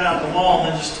kind of cut out the wall,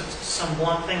 and then just took some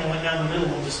blunt thing and went down the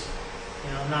middle and just,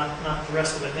 knocked the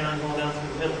rest of it down and go down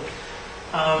through the middle.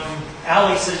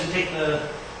 Allie says you take the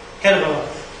head of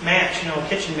a match, a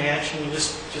kitchen match, and you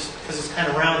just because it's kind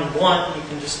of round and blunt, you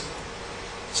can just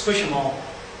squish them all,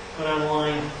 put on a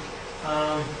line.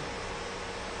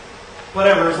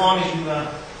 Whatever, as long as you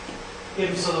give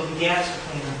them so there'll be gaps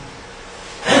between them.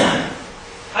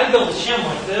 I built a shim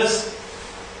like this.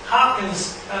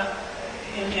 Hopkins,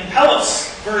 in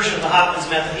Pellet's version of the Hopkins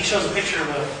method, he shows a picture of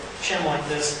a shim like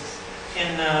this.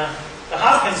 In the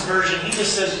Hopkins version, he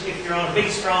just says if you're on a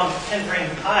big, strong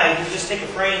 10-frame hide, you just take a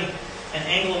frame and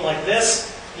angle it like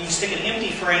this, and you stick an empty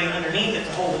frame underneath it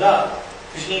to hold it up,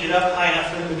 because you need it up high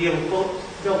enough for them to be able to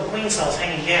build queen cells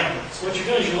hanging down. So what you're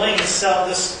doing is you're laying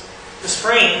this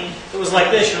frame that was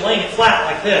like this, you're laying it flat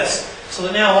like this, so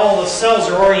that now all the cells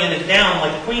are oriented down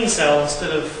like a queen cell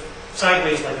instead of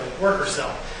sideways like a worker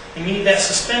cell. And you need that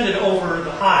suspended over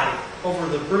the hive, over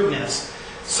the brood nest.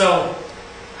 So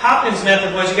Hopkins'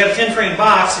 method was you got a 10-frame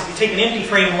box. If you take an empty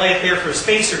frame and lay it there for a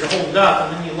spacer to hold it up,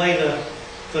 and then you lay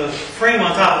the frame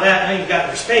on top of that, now you've got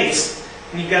your space,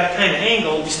 and you've got it kind of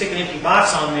angled. You stick an empty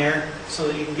box on there so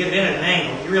that you can get it in at an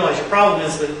angle. You realize your problem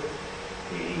is that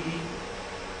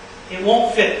it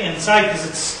won't fit inside because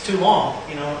it's too long.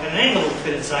 At an angle it will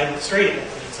fit inside, but straight it won't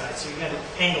fit inside. So you've got it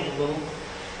angled a little.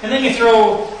 And then you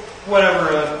throw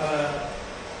whatever,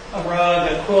 a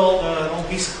rug, a quilt, an old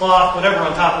piece of cloth, whatever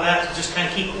on top of that to just kind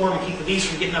of keep it warm and keep the bees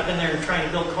from getting up in there and trying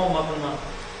to build comb up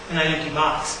in that empty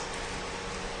box.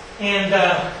 And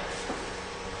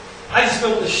I just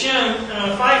built the shim on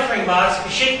a 5-frame box. If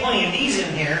you shake plenty of bees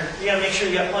in here, you got to make sure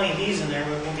you got plenty of bees in there.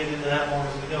 We'll get into that more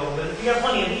as we go. But if you got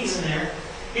plenty of bees in there,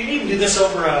 you can even do this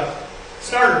over a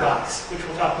starter box, which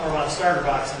we'll talk more about a starter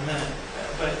box in a minute.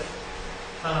 But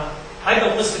I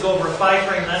built this to go over a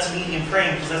 5-frame, and that's a medium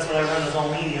frame because that's what I run as all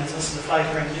mediums. This is a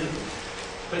 5-frame too.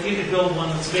 But you could build one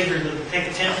that's bigger than take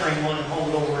a 10-frame one and hold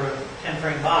it over a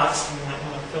 10-frame box. And you might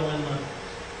want to fill in the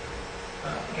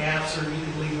gaps, or you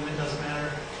could leave them. It doesn't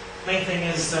matter. Main thing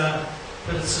is that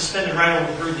it's suspended right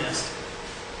over the brood nest,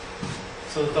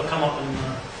 so that they'll come up and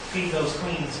feed those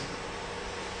queens.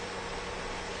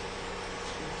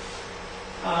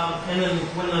 And then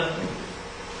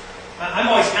I'm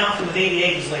always counting from the day the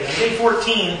egg is laid. On day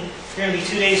 14, you're going to be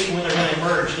 2 days from when they're going to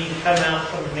emerge. You need to cut them out,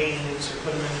 put them in mating nukes, or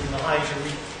put them in the hives you're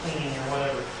re-cleaning or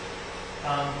whatever.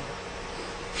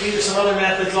 These are some other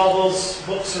methods. All those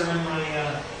books are in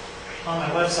on my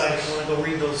website if you want to go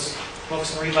read those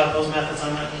books and read about those methods.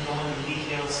 I'm not going to go into the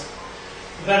details.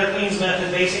 The Better Queens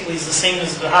method basically is the same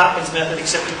as the Hopkins method,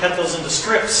 except you cut those into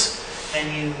strips and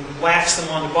you wax them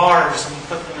onto bars and you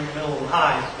put them in the middle of the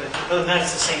hive. But other than that,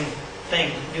 it's the same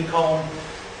thing. New comb,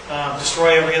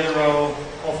 destroy every other row,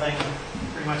 whole thing,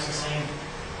 pretty much the same.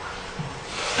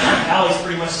 Alley's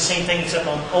pretty much the same thing except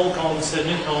on old comb instead of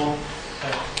new comb.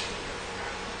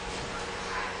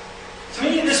 To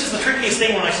me, this was the trickiest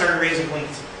thing when I started raising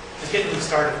queens, is getting them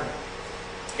started.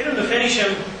 Getting them to finish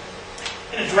them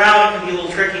in a drought, it can be a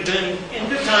little tricky, but in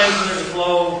good times when there's a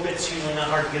flow, it's usually not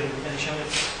hard to get them to finish them.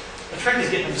 The trick is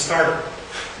getting them to start them.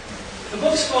 The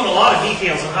books go into a lot of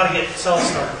details on how to get cells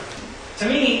started. To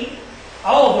me,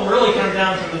 all of them really come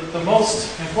down to the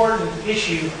most important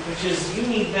issue, which is you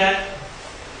need that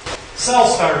cell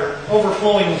starter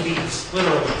overflowing with bees,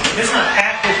 literally. If it's not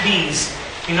packed with bees,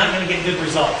 you're not going to get good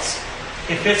results.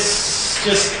 If it's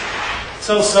just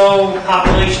so-so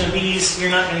population of bees,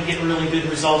 you're not going to get really good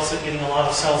results at getting a lot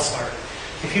of cells started.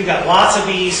 If you've got lots of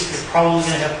bees, you're probably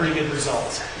going to have pretty good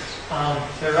results.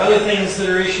 There are other things that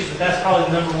are issues, but that's probably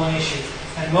the number one issue.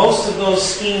 And most of those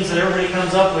schemes that everybody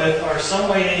comes up with are some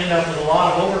way to end up with a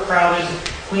lot of overcrowded,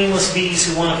 queenless bees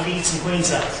who want to feed some queen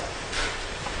cells.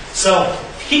 So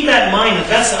keep that in mind, that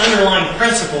that's the underlying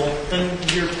principle, then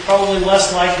you're probably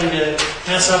less likely to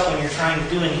mess up when you're trying to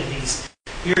do any of these.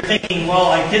 You're thinking, well,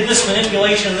 I did this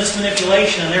manipulation,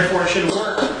 and therefore it should have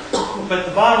worked. But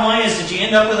the bottom line is, did you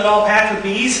end up with it all packed with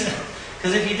bees?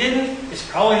 Because if you didn't, it's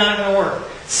probably not going to work.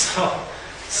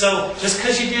 So just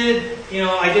because you did,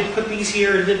 I did put these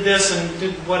here and did this and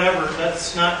did whatever,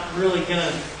 that's not really going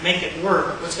to make it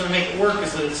work. What's going to make it work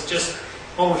is that it's just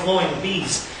overflowing with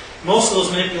bees. Most of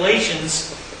those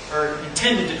manipulations are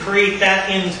intended to create that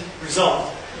end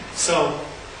result. So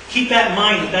keep that in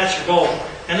mind, that that's your goal.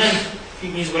 And then you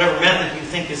can use whatever method you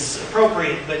think is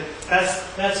appropriate, but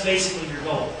that's basically your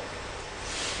goal.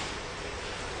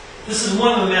 This is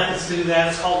one of the methods to do that.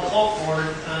 It's called the cloak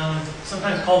board,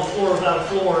 sometimes called the floor without a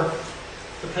floor.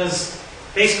 because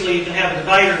basically you can have a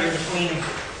divider in between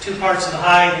two parts of the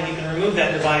hive, and you can remove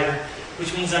that divider,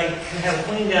 which means I can have a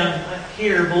queen down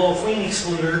here below a queen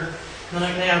excluder, and then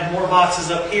I can have more boxes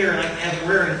up here, and I can have the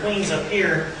rearing queens up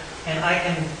here, and I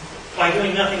can, by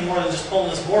doing nothing more than just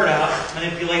pulling this board out,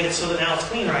 manipulate it so that now it's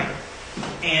queen right.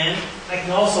 And I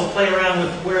can also play around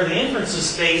with where the inference is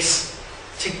space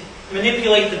to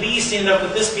manipulate the bees to end up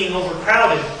with this being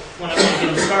overcrowded when I want to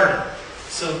get them started.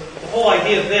 So the whole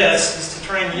idea of this is to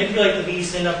try and manipulate the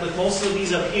bees to end up with most of the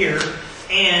bees up here,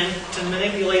 and to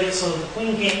manipulate it so that the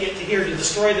queen can't get to here to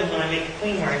destroy them when I make a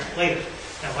queen right later.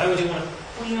 Now, why would you want a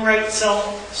queen right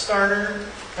cell starter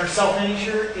or cell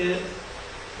finisher?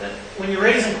 That when you're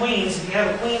raising queens, if you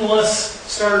have a queenless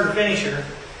starter finisher,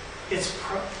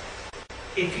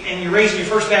 and you're raising your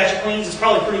first batch of queens, it's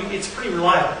pretty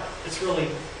reliable. It's really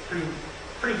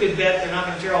pretty good bet. They're not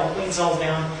going to tear all the queen cells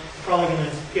down. You're probably going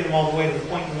to get them all the way to the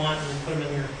point you want and then put them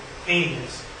in your painting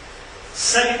mix.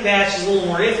 Second batch is a little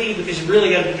more iffy because you really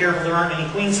got to be careful there aren't any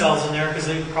queen cells in there, because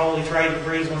they probably tried to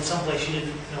raise one someplace you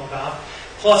didn't know about.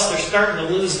 Plus, they're starting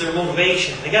to lose their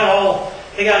motivation. They got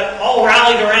all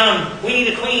rallied around, we need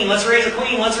a queen, let's raise a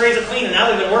queen, let's raise a queen. And now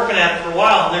they've been working at it for a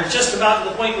while, and they're just about to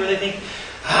the point where they think,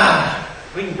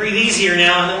 we can breathe easier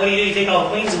now. And then what do? You take all the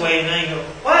queens away, and now you go,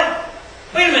 what?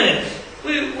 Wait a minute.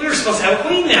 We were supposed to have a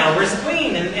queen now. Where's the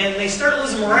queen? And they start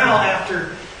losing morale after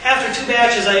 2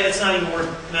 batches. It's not even worth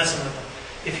messing with them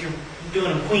if you're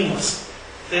doing them queenless.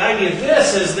 The idea of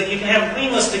this is that you can have them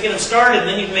queenless to get them started, and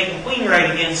then you can make them queen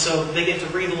right again, so they get to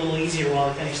breathe a little easier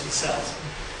while they finish these cells.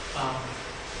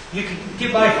 You can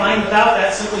get by fine without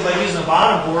that simply by using a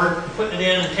bottom board, putting it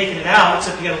in and taking it out,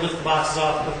 except you got to lift the boxes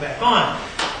off and put it back on.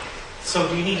 So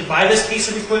do you need to buy this piece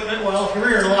of equipment? Well, if you're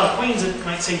rearing a lot of queens, it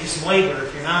might save you some labor.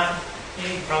 If you're not, you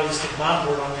can probably just stick a bottom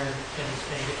board on there and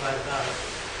get by without it.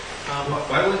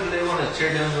 Why wouldn't they want to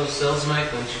tear down those cells,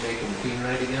 Mike, once you make them queen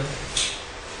right again?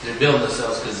 They're building the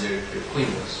cells because they're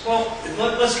queenless. Well,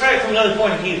 let's try it from another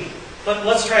point of view.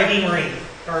 Let's try demarine,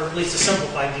 or at least a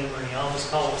simplified demarine. I'll just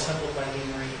call it a simplified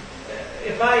demarine.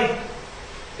 If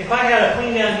I had a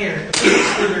queen down here, a queen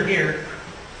excluder here,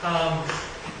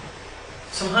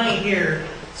 some honey here,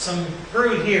 some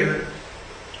brood here,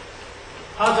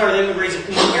 odds are they would raise a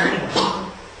queen here anyway.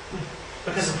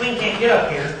 Because the queen can't get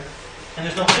up here, and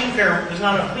there's not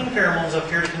enough queen pheromones up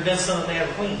here to convince them that they have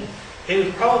a queen. They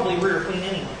would probably rear a queen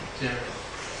anyway. Yeah.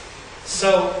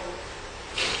 So,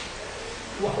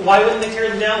 why wouldn't they tear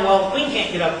them down? Well, the queen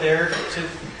can't get up there to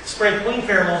spread queen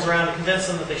pheromones around to convince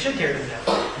them that they should tear them down.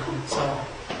 So,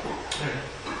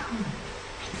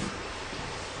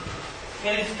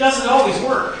 and it doesn't always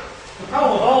work. The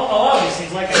problem with a lot of these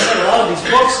things, like I said, a lot of these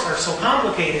books are so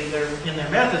complicated in their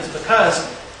methods because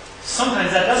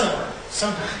sometimes that doesn't work.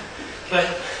 But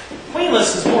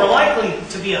queenless is more likely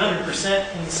to be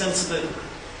 100% in the sense that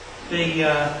they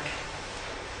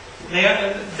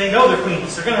know they're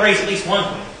queenless. They're going to raise at least one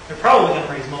queen. They're probably going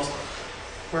to raise most of them.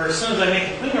 Where as soon as I make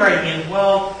a queen right again,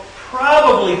 well,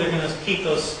 probably they're going to keep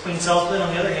those queen cells. But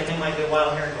on the other hand, they might get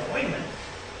wild here and go, wait a minute,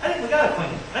 I think we got a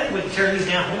queen. I think we can tear these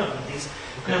down. We don't need these.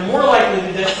 And they're more likely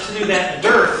to do that in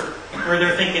dearth, where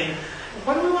they're thinking,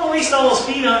 why do we want to waste all this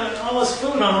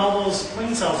food on all those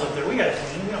queen cells up there? We got a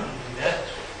queen. We don't need to do that.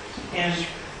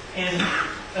 And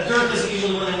a dearth isn't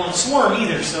usually when they want to swarm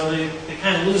either, so they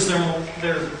kind of lose their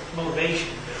motivation.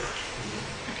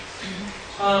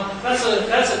 That's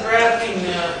a grafting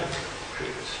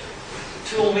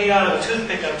tool made out of a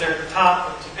toothpick up there at the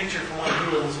top. It's a picture from one of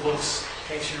Doolittle's books,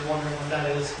 in case you're wondering what that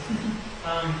is.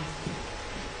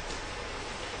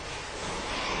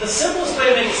 The simplest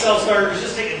way to make a cell starter is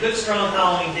just take a good strong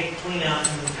colony and take the queen out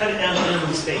and cut it down to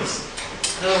minimum space.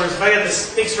 In other words, if I got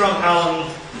this big strong colony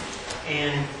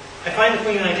and I find the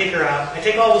queen and I take her out, I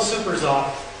take all the supers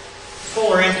off,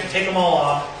 full or empty, take them all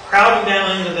off, crowd them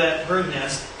down into that brood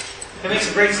nest. It makes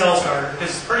a great cell starter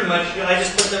because pretty much I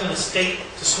just put them in a state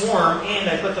to swarm, and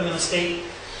I put them in a state,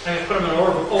 I put them in an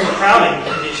overcrowding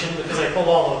condition because I pulled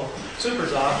all the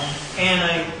supers off, and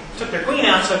I took their queen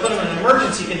out, so I put them in an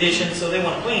emergency condition so they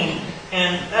want a queen.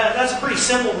 And that's a pretty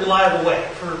simple, reliable way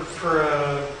for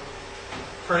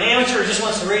an amateur who just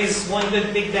wants to raise one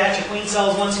good big batch of queen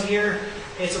cells once a year.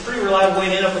 It's a pretty reliable way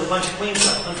to end up with a bunch of queen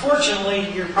cells. Unfortunately,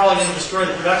 you're probably going to destroy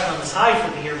the production on this hive for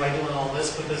the year by doing all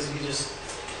this because you just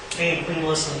made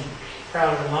queenless and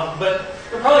crowded them up. But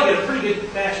you'll probably get a pretty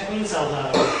good batch of queen cells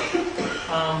out of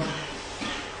it.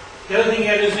 The other thing you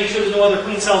got to do is make sure there's no other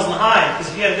queen cells in the hive,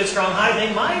 because if you had a good strong hive,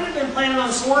 they might have been planning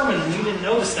on swarming and you didn't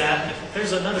notice that. And if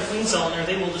there's another queen cell in there,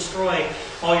 they will destroy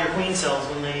all your queen cells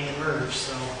when they emerge.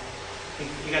 So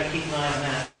you got to keep an eye on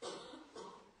that.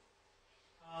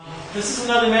 This is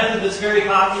another method that's very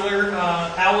popular.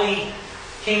 Allie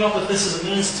came up with this as a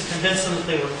means to convince them that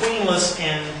they were queenless,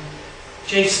 and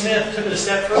Jay Smith took it a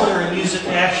step further and used it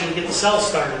to actually get the cells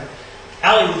started.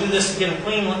 Allie would do this to get them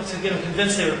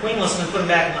convinced they were queenless, and then put them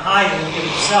back in the hive and give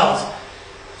them the cells.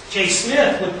 Jay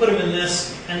Smith would put them in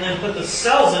this and then put the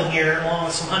cells in here along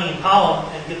with some honey and pollen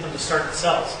and get them to start the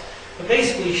cells. But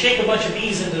basically, you shake a bunch of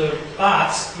bees into a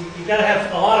box. You've got to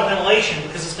have a lot of ventilation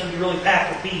because it's going to be really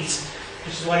packed with bees,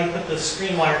 which is why you put the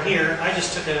screen wire here.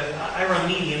 I run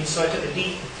medium, so I took a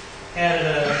deep, added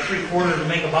a 3/4 to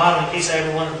make a bottom in case I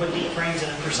ever wanted to put deep frames in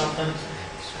it or something.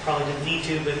 I probably didn't need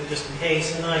to, but just in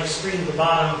case. And then I screened the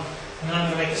bottom, and then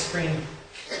I'm going to make a screen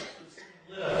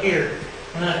lid up here.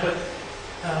 And then I put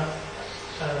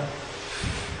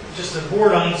just a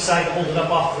board on each side to hold it up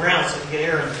off the ground so you can get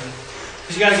air in there.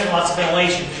 Because you got to get lots of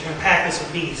ventilation because you're going to pack this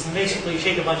with bees. And basically, you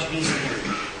shake a bunch of bees in here.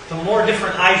 The more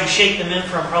different hives you shake them in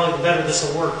from, probably the better this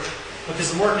will work.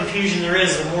 Because the more confusion there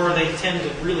is, the more they tend to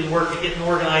really work at getting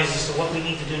organized as to what we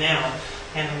need to do now.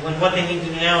 And when what they need to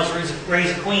do now is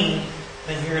raise a queen,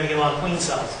 then you're going to get a lot of queen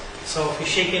cells. So if you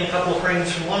shake in a couple of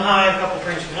frames from one hive, a couple of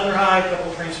frames from another hive, a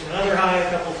couple of frames from another hive, a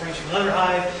couple of frames from another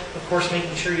hive, of course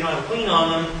making sure you don't have a queen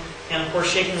on them, and of course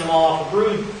shaking them all off of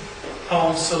brood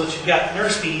combs so that you've got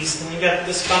nurse bees, and you've got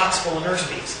this box full of nurse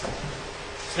bees.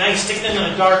 So now you stick them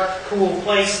in a dark, cool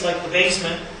place like the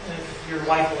basement, if your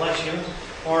wife will let you,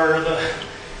 or the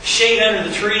shade under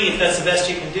the tree if that's the best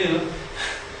you can do.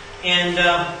 And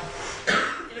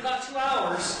in about 2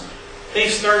 hours,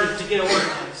 they've started to get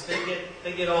organized.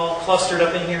 They get all clustered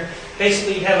up in here.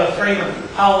 Basically, you have a frame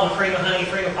of pollen, a frame of honey, a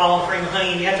frame of pollen, a frame of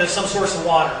honey, and you have to have some source of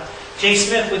water. Jay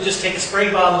Smith would just take a spray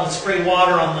bottle and spray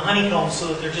water on the honeycomb so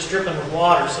that they're just dripping with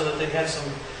water so that they'd have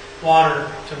some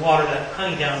water to water that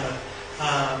honey down with.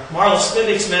 Marla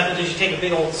Spivik's method is you take a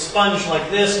big old sponge like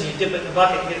this and you dip it in a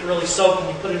bucket and get it really soaked and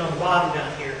you put it on the bottom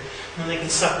down here. And then they can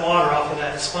suck water off of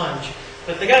that sponge.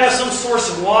 But they got to have some source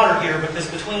of water here because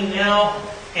between now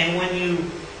and when you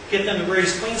get them to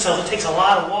raise queen cells, it takes a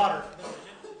lot of water for them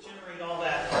to generate all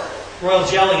that royal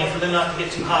jelly and for them not to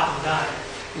get too hot and die.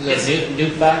 Does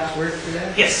Duke box work for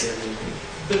that? Yes.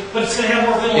 But it's going to have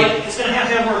more ventilation. It's going to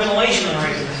have more ventilation than a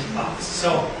regular box.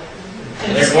 So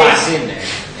in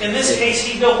this case,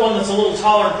 he built one that's a little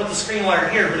taller and put the screen wire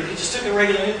here. But if you just took a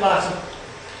regular nuke box,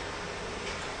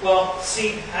 well,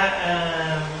 see,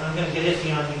 I'm going to get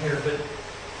iffy on you here, but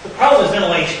the problem is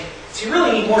ventilation. So you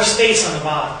really need more space on the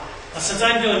bottom. Now, since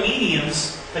I'm doing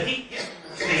mediums, the heat gives me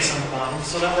more space on the bottom,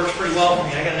 so that works pretty well for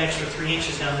me. I got an extra 3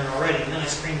 inches down there already, and then I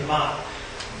screened the bottom.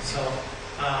 So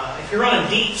if you're running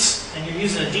deeps and you're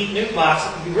using a deep nuke box,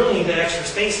 you really need that extra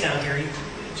space down here,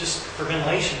 just for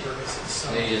ventilation purposes.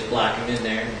 So you just block them in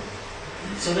there.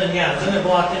 So then, yeah, then they're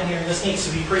blocked in here, and this needs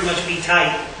to be pretty much be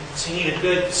tight. So you need a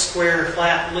good square,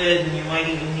 flat lid, and you might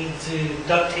even need to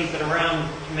duct tape it around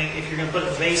to make if you're going to put it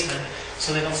in the basement,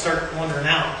 so they don't start wandering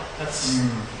out.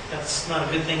 That's not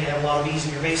a good thing to have a lot of bees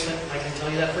in your basement. I can tell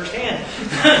you that firsthand.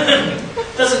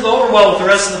 Doesn't go over well with the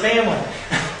rest of the family.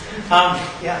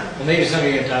 Yeah. Well, maybe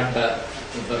somebody can talk about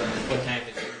what time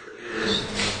it is.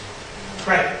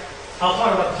 Right. I'll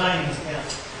talk about the timings, yeah.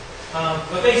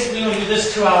 But basically, you want to do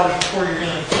this 2 hours before you're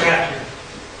going to graft your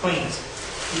queens.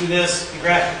 You do this, you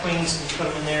graft your queens, and you put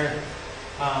them in there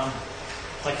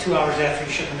like 2 hours after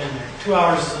you ship them in there. 2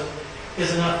 hours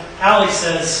is enough. Allie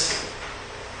says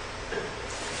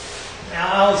a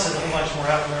whole bunch more.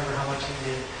 I don't remember how much he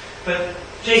did. But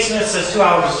Jay Smith says 2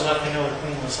 hours is enough to know they're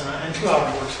queenless, and 2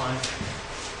 hours works fine.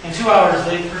 In 2 hours,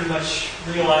 they pretty much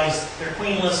realize they're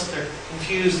queenless, they're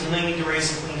confused, and they need to raise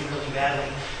some queens really badly.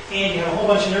 And you have a whole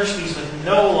bunch of nurse bees with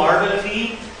no larvae to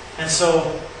feed, and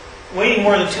so waiting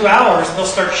more than 2 hours, they'll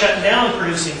start shutting down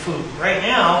producing food. Right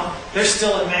now, they're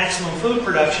still at maximum food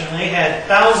production, and they had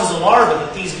thousands of larvae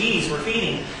that these bees were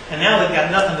feeding, and now they've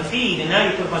got nothing to feed, and now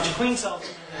you put a bunch of queen cells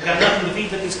in, they've got nothing to feed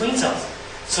but these queen cells.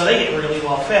 So they get really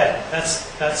well fed.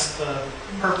 That's the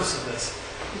purpose of this.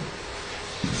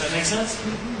 Does that make sense?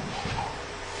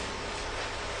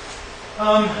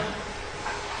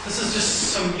 This is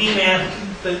just some bee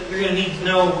math that you're going to need to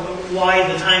know why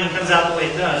the timing comes out the way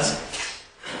it does.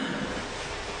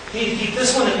 You need to keep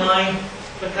this one in mind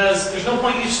because there's no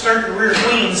point you starting to rear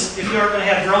queens if you aren't going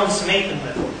to have drones to mate them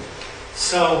with.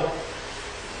 So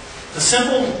the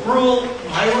simple rule,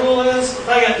 my rule is, if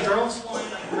I got the drones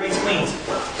flying, I can raise queens.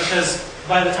 Because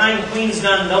by the time the queen's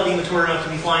done, they'll be mature enough to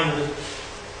be flying to the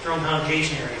drone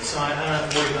conjugation area. So I don't have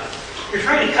to worry about it. You're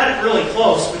trying to cut it really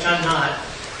close, which I'm not.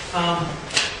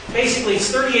 Basically, it's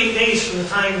 38 days from the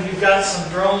time you've got some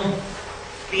drone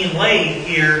being laid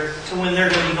here to when they're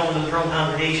going to be going to the drone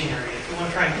congregation area. If you want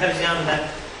to try and cut it down to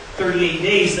that 38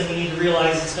 days, then you need to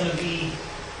realize it's going to be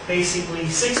basically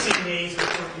 16 days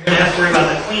before you're going to have to worry about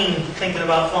that queen thinking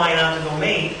about flying out to go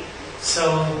mate.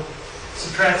 So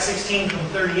subtract 16 from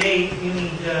 38, you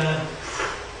need,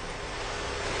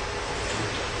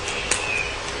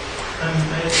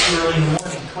 it's too early in the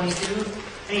morning, 22?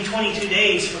 I need 22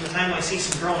 days from the time I see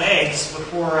some grown eggs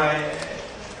before I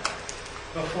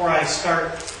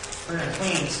start bringing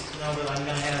queens to know that I'm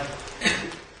going to have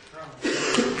drones.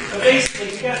 So basically,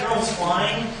 if you got drones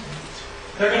flying,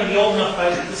 they're going to be old enough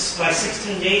by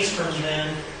 16 days from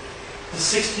then. The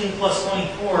 16 plus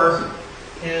 24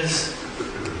 is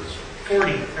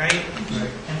 40, right?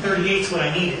 And 38 is what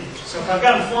I needed. So if I've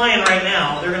got them flying right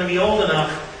now, they're going to be old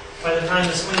enough by the time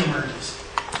this queen emerges.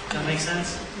 Does that make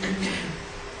sense?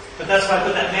 But that's why I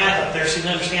put that math up there so you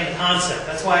can understand the concept.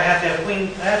 That's why I have to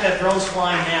have drones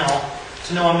flying now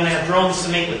to know I'm going to have drones to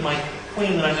mate with my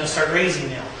queen that I'm going to start raising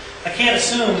now. I can't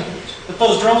assume that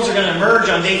those drones are going to emerge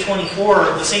on day 24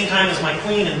 at the same time as my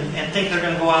queen and think they're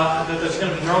going to go out, that there's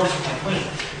going to be drones with my queen.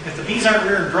 If the bees aren't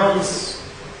rearing drones,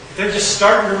 if they're just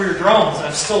starting to rear drones,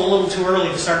 I'm still a little too early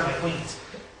to start my queens.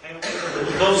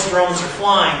 Those drones are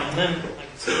flying, and then I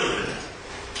can see.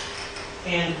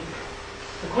 And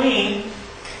the queen,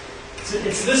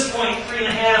 it's this point,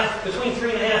 between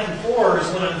 3.5 and 4 is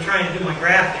when I'm trying to do my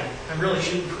grafting. I'm really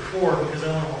shooting for 4 because I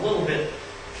want them a little bit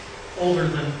older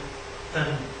than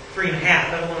 3.5.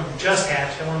 I don't want them just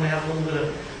hatched. I want them to have a little bit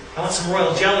of, I want some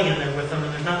royal jelly in there with them,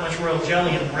 and there's not much royal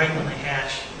jelly in them right when they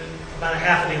hatch. About a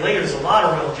half a day later, there's a lot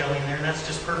of royal jelly in there, and that's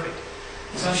just perfect.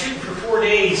 So I'm shooting for 4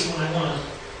 days when I want to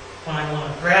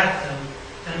graft them,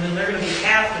 and then they're going to be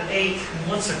capped at 8. And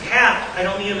once they're capped, I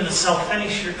don't need them in a cell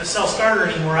starter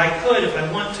anymore. I could, if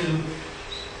I want to,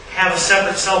 have a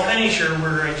separate cell finisher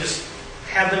where I just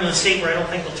have them in a state where I don't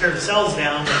think they'll tear the cells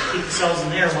down, but keep the cells in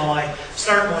there while I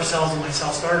start more cells in my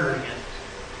cell starter again.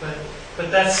 But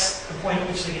that's the point at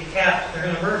which they get capped. They're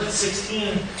going to emerge at 16.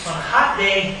 On a hot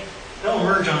day, they'll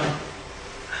emerge on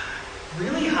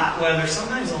really hot weather.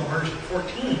 Sometimes they'll emerge at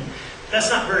 14. That's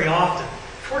not very often.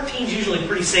 14 is usually a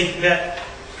pretty safe bet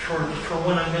for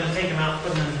when I'm going to take them out and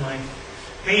put them in my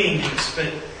mating use.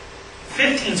 But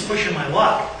 15 is pushing my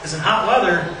luck, because in hot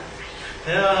weather,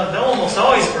 they'll almost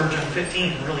always emerge on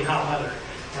 15 in really hot weather.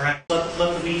 All right, let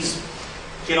the bees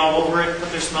get all over it,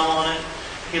 put their smell on it.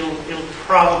 It'll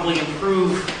probably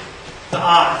improve the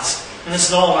odds. And this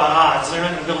is all about odds. They're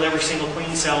not going to build every single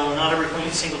queen cell, and not every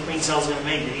single queen cell is going to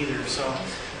make it either. So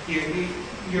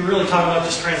you're really talking about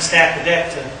just trying to stack the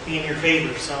deck to be in your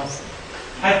favor. So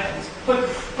I put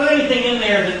anything in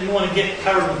there that you want to get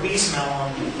covered with bee smell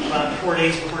on about 4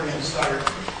 days before you're going to start.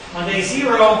 On day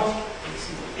 0,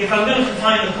 if I'm going to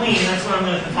confine the queen, that's when I'm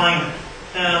going to confine her.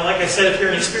 Like I said, if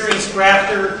you're an experienced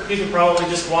grafter, you can probably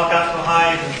just walk out to a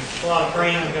hive and pull out a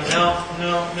frame and go,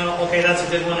 no, okay, that's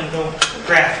a good one, and go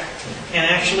graft. And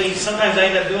actually, sometimes I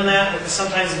end up doing that because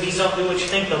sometimes the bees don't do what you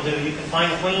think they'll do. You confine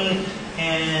the queen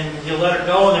and you let her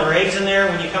go, and there were eggs in there.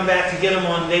 When you come back to get them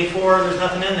on day 4, there's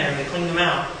nothing in there. They cleaned them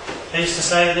out. They just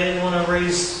decided they didn't want to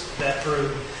raise that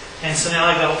brood. And so now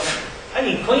I go, I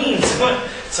need queens.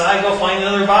 So I go find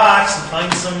another box and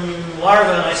find some larvae,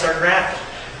 and I start grafting.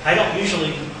 I don't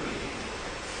usually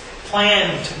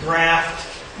plan to graft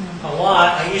a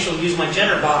lot. I usually use my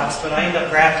Jenner box, but I end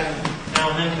up grafting now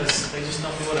and then because they just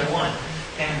don't do what I want.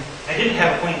 And I didn't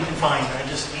have a queen confined, I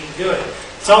just need to do it.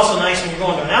 It's also nice when you're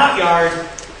going to an out-yard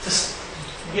to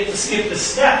get to skip the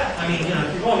step. I mean, if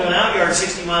you're going to an out-yard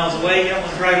 60 miles away, you don't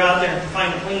want to drive out there and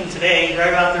confine the queen today,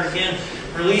 drive out there again,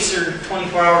 release her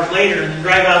 24 hours later, and then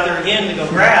drive out there again to go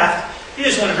graft. You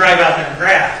just want to drive out there and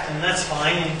graft, and that's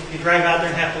fine. And you drive out there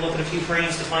and have to look at a few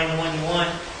frames to find the one you want,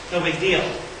 no big deal.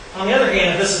 On the other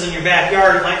hand, if this is in your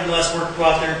backyard, it might be less work to go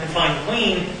out there and confine the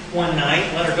queen one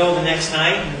night, let her go the next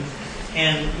night,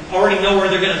 and already know where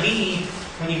they're going to be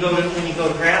when you go to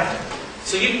graft them.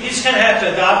 So you just kind of have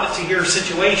to adopt it to your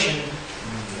situation,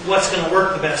 what's going to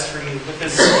work the best for you.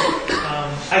 Because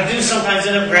I do sometimes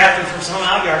end up grafting from some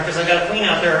out yard because I got a queen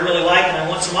out there I really like and I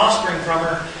want some offspring from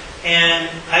her. And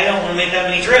I don't want to make that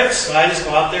many trips, so I just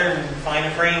go out there and find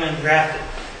a frame and graft it.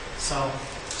 So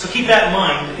keep that in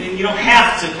mind. You don't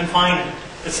have to confine it.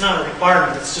 It's not a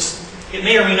requirement. It's just, it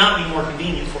may or may not be more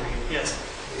convenient for you. Yes?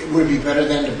 It would be better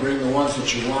then to bring the ones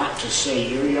that you want to, say,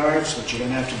 your yard, so that you don't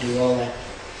have to do all that.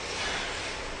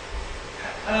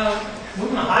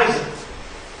 Moving the hives is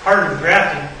harder than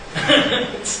grafting.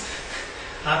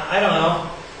 I don't know.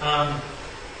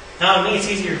 Now, to me, it's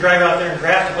easier to drive out there and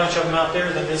graft a bunch of them out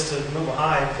there than it is to move a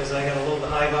hive, because I got to load the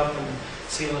hive up and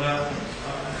seal it up.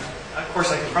 Of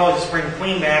course, I could probably just bring the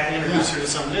queen back and introduce her to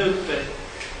some nuke, but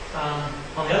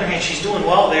on the other hand, she's doing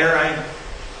well there. I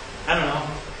don't know.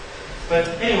 But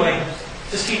anyway,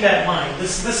 just keep that in mind.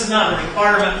 This is not a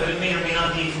requirement, but it may or may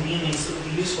not be a convenience that would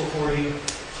be useful for you.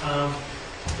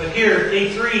 But here,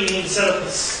 day 3, you need to set up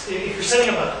this. If you're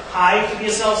setting up a hive to be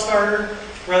a cell starter,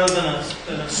 rather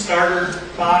than a starter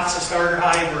box, a starter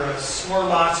hive, or a swarm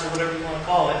box, or whatever you want to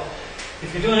call it,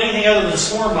 if you're doing anything other than a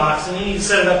swarm box, then you need to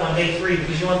set it up on day 3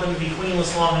 because you want them to be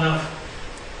queenless long enough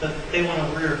that they want to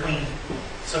rear a queen.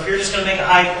 So if you're just going to make a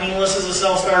hive queenless as a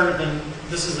cell starter, then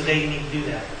this is the day you need to do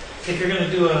that. If you're going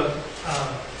to do a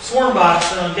swarm box,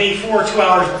 then on day 4, 2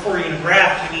 hours before you're going to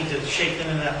graft, you need to shake them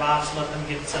into that box, let them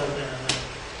get settled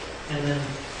in, and then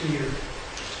do your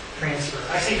transfer.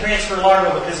 I say transfer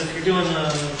larva because if you're doing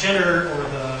the gender or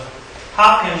the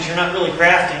hop pins, you're not really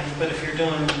grafting, but if you're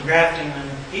doing grafting, then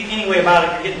any way about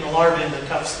it, you're getting the larvae into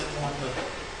cups that want the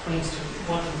queens to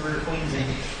want the rear queens in.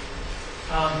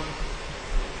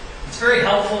 It's very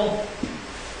helpful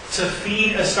to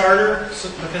feed a starter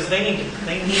because they need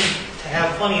to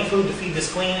have plenty of food to feed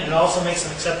this queen, and it also makes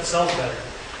them accept the cells better.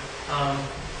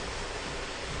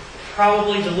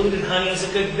 Probably diluted honey is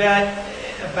a good bet.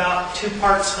 About 2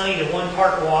 parts honey to 1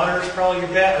 part water is probably your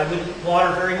bet. I wouldn't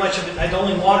water very much of it. I'd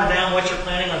only water down what you're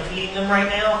planning on feeding them right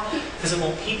now because it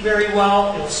won't keep very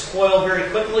well. It'll spoil very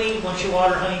quickly. Once you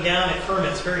water honey down, it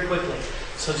ferments very quickly.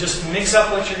 So just mix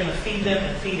up what you're going to feed them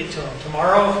and feed it to them.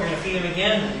 Tomorrow, if you're going to feed them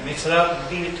again, then you mix it up and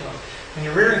feed it to them. When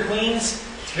you're rearing queens,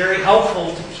 it's very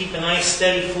helpful to keep a nice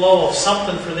steady flow of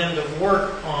something for them to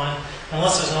work on.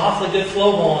 Unless there's an awfully good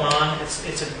flow going on,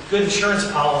 it's a good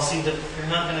insurance policy that you're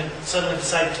not going to suddenly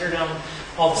decide to tear down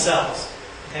all the cells.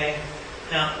 Okay?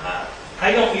 Now,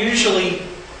 I don't usually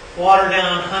water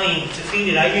down honey to feed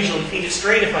it. I usually feed it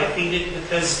straight if I feed it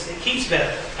because it keeps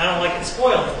better. I don't like it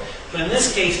spoiling. But in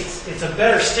this case, it's a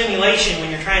better stimulation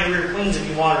when you're trying to rear queens if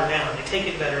you water it down. They take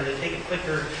it better. They take it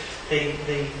quicker.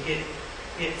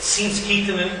 It seems to keep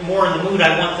them more in the mood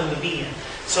I want them to be in.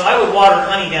 So I would water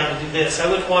honey down to do this. I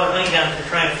wouldn't water honey down if you're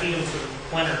trying to feed them for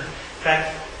the winter. In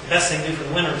fact, the best thing to do for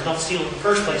the winter is don't steal it in the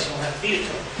first place. You won't have to feed it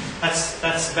to them.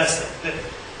 That's the best thing.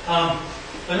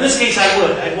 But in this case, I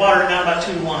would. I'd water it down about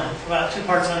 2 to 1. About 2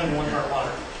 parts honey to 1 part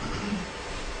water.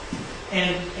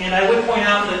 And I would point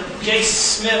out that Jace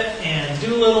Smith and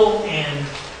Doolittle and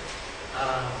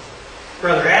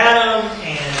Brother Adam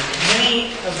and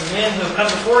many of the men who have come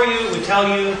before you would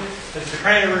tell you that if you're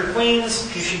trying to rear queens,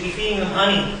 you should be feeding them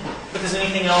honey because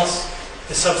anything else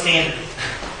is substandard.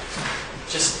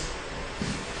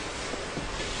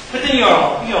 But then you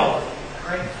all are doing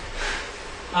that,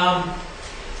 right?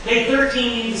 Day 13,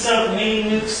 you need to set up the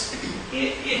mating nukes.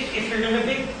 If you're going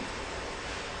to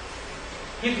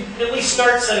you can at least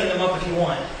start setting them up if you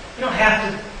want. You don't have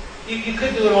to. You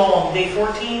could do it all on day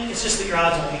 14. It's just that your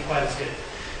odds won't be quite as good.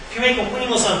 If you make them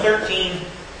queenless on 13,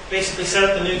 basically set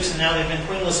up the nukes, and now they've been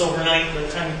queenless overnight. By the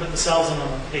time you put the cells in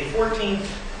on day 14, you're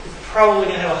probably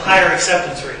going to have a higher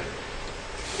acceptance rate.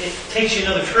 It takes you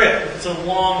another trip. If it's a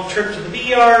long trip to the bee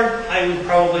yard, I would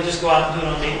probably just go out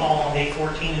and do it all on day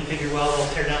 14 and figure, well, it'll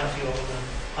tear down a few of them.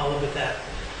 I'll look at that.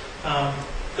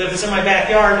 But if it's in my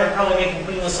backyard, I'd probably make them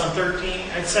queenless on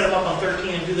 13. I'd set them up on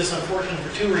 13 and do this on 14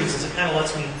 for 2 reasons. It kind of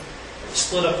lets me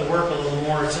split up the work a little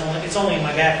more. It's only in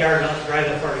my backyard. I don't have to drive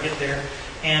that far to get there.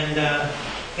 And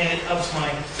it ups my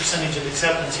percentage of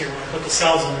acceptance here. When I put the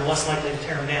cells in, they're less likely to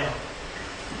tear them down.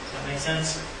 Does that make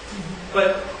sense? Mm-hmm.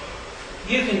 But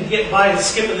you can get by with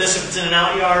skipping this if it's in an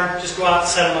out yard. Just go out and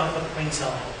set them up with the queen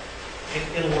cell in.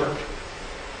 It'll work.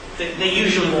 They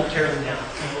usually won't tear them down.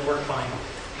 It'll work fine.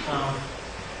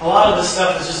 A lot of this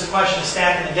stuff is just a question of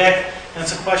stacking the deck, and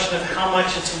it's a question of how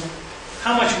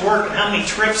much work and how many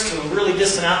trips to a really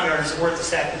distant out yard is it worth to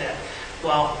stack the deck.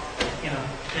 Well,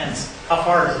 depends. How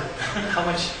far is it?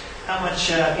 how much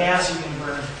gas you can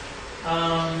burn.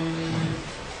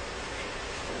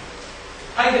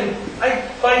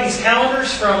 I buy these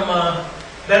calendars from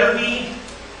Better Bee.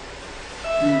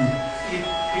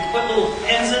 You put little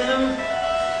pens in them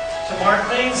to mark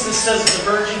things. This says it's a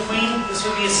virgin queen. This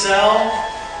would be a cell.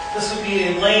 This would be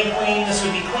a laying queen. This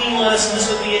would be queenless. And this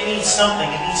would be it needs something.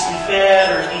 It needs to be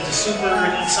fed, or it needs a super, or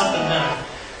it needs something done.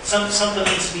 Something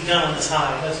needs to be done on this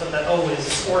hive. That's what that O is.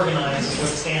 It's organized is what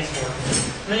it stands for.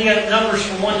 And then you got numbers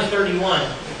from 1 to 31.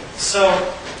 So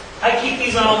I keep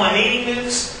these on all my mating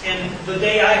nukes, and the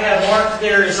day I have marked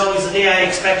there is always the day I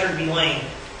expect her to be laying.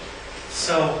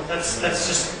 So that's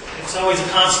just, it's always a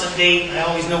constant date, and I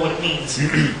always know what it means.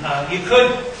 You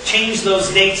could change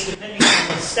those dates depending on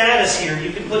the status here.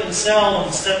 You could put in cell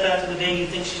and set that to the day you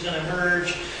think she's going to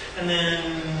emerge, and then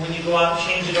when you go out and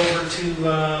change it over to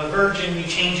virgin, you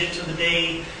change it to the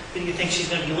day that you think she's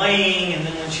going to be laying, and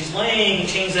then when she's laying, you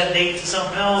change that date to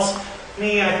something else.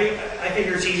 Me, I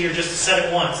figure it's easier just to set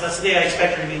it once. That's the day I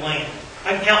expect her to be laying.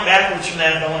 I can count backwards from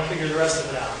that if I want to figure the rest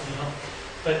of it out, you know.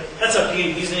 But that's up to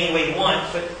you, use it any way you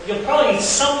want. But you'll probably need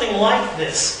something like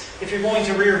this if you're going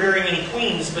to rear very many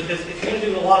queens, because if you're going to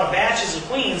do a lot of batches of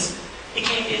queens,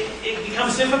 it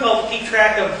becomes difficult to keep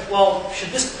track of, well, should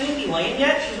this queen be laying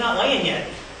yet? She's not laying yet.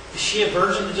 Is she a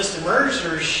virgin that just emerged,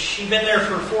 or has she been there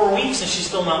for 4 weeks and she's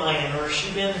still not laying? Or has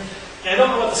she been... And I don't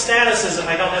know what the status is if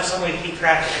I don't have some way to keep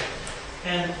track of it.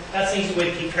 And that's an easy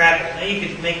way to keep track of it. Now you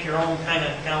could make your own kind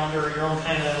of calendar, or your own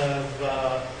kind of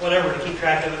whatever to keep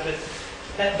track of it, but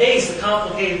that day's the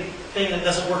complicated thing that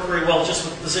doesn't work very well just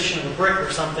with the position of a brick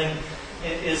or something,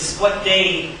 is what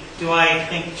day do I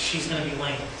think she's going to be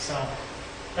laying. So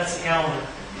that's the calendar.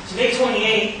 So day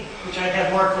 28, which I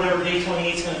have marked whatever day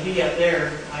 28 is going to be up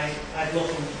there, I'd look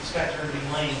and expect her to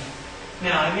be laying.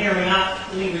 Now, I may or may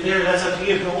not leave her there. That's up to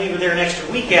you. If you'll leave her there an extra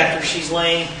week after she's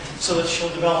laying so that she'll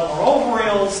develop more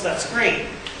ovules, that's great.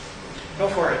 Go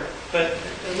for it. But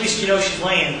at least you know she's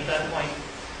laying at that point.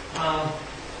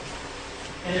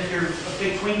 And if you're a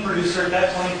big queen producer at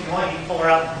that point, if you want, you can pull her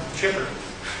out and chip her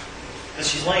because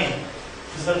she's laying.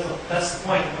 Because that's the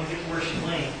point when you get to where she's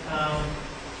laying.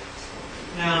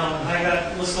 Now, I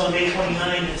got listed on day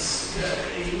 29, it's,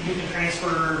 you can transfer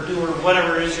her, do her,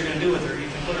 whatever it is you're going to do with her. You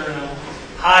can put her in a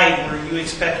hive where you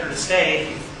expect her to stay.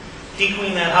 If you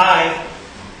dequeen that hive,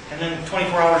 and then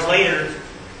 24 hours later,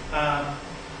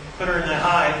 put her in that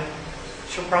hive,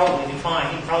 she'll probably be fine.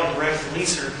 You can probably direct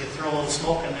release her if you throw a little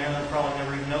smoke in there, they'll probably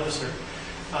never even notice her.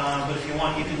 But if you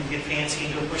want, you can get fancy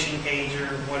into a pushing cage or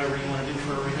whatever you want to do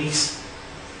for a release.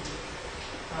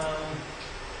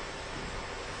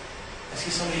 I see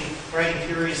somebody writing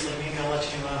furiously. Maybe I'll let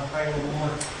you write a little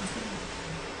more.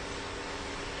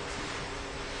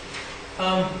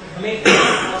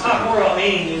 I'll talk more about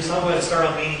mating nukes. I'll go ahead and start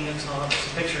on mating nukes. I'll have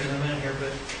some pictures in a minute here.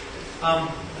 But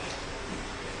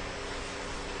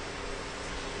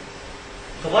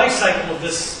the life cycle of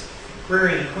this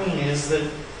rearing a queen is that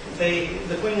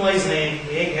the queen lays an egg,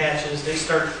 the egg hatches, they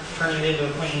start turning it into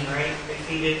a queen, right? They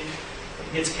feed it,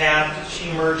 it gets capped, she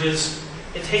emerges.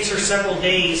 It takes her several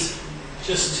days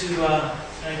just to, and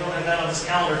I don't have that on this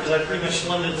calendar because I pretty much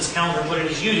limited this calendar what it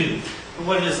is you do. But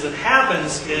what it is that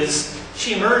happens is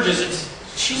she emerges,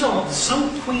 she's almost,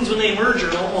 some queens when they emerge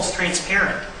are almost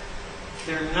transparent.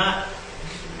 They're not,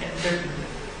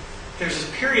 there's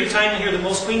a period of time in here that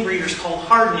most queen breeders call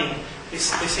hardening. They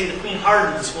say the queen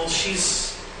hardens. Well,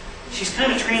 she's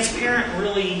kind of transparent and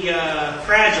really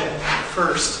fragile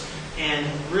first and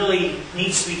really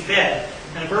needs to be fed.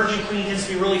 And a virgin queen tends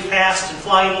to be really fast and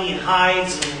flighty and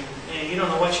hides, and you don't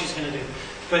know what she's going to do.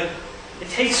 But it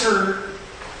takes her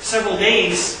several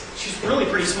days. She's really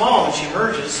pretty small when she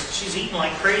emerges. She's eating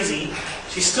like crazy.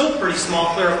 She's still pretty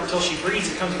small clear up until she breeds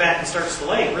and comes back and starts to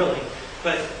lay, really.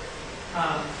 But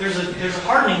there's a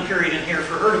hardening period in here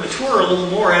for her to mature a little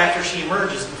more after she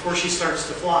emerges, before she starts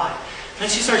to fly. Then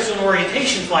she starts doing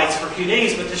orientation flights for a few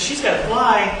days, but she's got to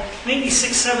fly maybe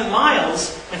 6-7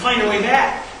 miles and find her way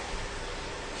back.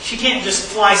 She can't just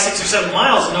fly 6 or 7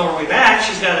 miles and know her way back.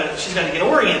 She's got to get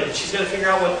oriented. She's got to figure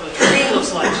out what the terrain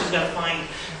looks like. She's got to find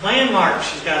landmarks.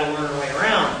 She's got to learn her way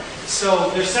around. So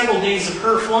there's several days of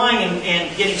her flying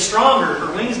and getting stronger,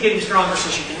 her wings getting stronger so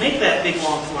she can make that big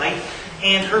long flight,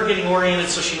 and her getting oriented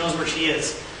so she knows where she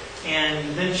is.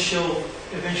 And then she'll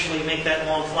eventually make that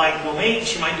long flight and go mate.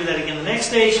 She might do that again the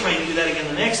next day. She might do that again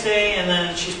the next day, and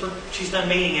then she's done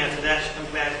mating after that. She comes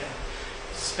back and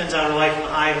spends out her life in the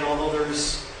hive. And although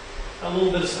there's a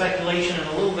little bit of speculation and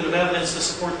a little bit of evidence to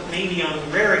support that maybe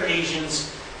on rare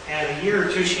occasions, at a year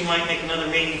or two, she might make another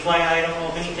mating flight, I don't know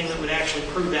of anything that would actually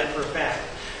prove that for a fact.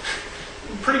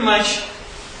 Pretty much,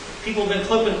 people have been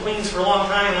clipping queens for a long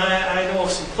time, and I know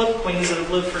of some clipped queens that have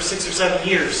lived for 6 or 7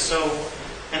 years,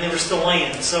 and they were still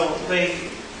laying. So they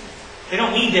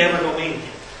don't need to ever go mating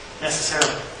again,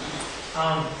 necessarily.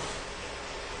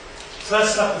 So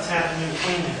that's stuff that's happening in the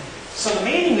queen there. So the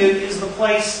mating nute is the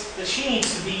place that she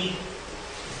needs to be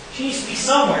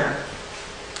somewhere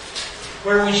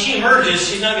where when she emerges,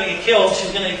 she's not going to get killed,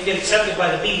 she's going to get accepted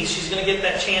by the bees, she's going to get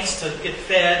that chance to get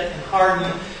fed and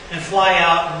harden and fly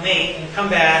out and mate and come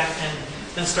back and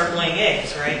then start laying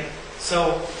eggs, right?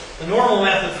 So the normal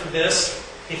method for this,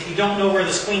 if you don't know where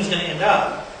this queen's going to end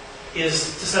up,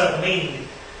 is to set up a mating nute.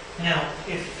 Now,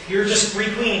 if you're just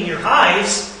requeening your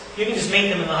hives, you can just mate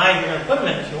them in the hive you're going to put them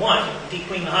in if you want. You can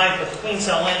dequeen the hive, put the queen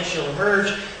cell in, she'll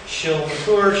emerge, she'll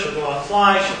mature, she'll go out and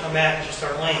fly, she'll come back and she'll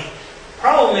start laying. The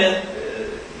problem is,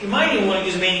 you might even want to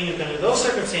use a mating nuke under those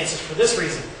circumstances for this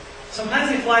reason. Sometimes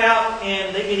they fly out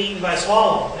and they get eaten by a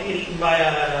swallow. They get eaten by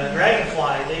a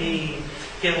dragonfly. They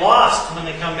get lost when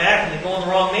they come back and they go on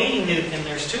the wrong mating nuke, and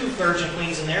there's 2 virgin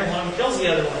queens in there and one of them kills the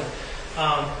other one.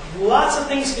 Lots of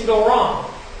things can go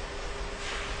wrong.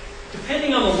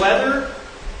 Depending on the weather,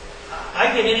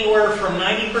 I get anywhere from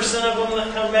 90% of them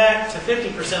that come back to 50%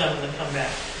 of them that come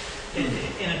back.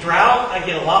 In a drought, I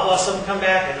get a lot less of them come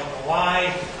back. I don't know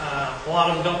why. A lot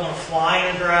of them don't want to fly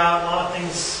in a drought. A lot of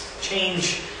things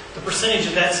change the percentage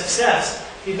of that success.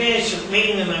 The advantage of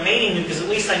mating them in a mating nuke is at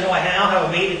least I know I now have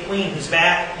a mated queen who's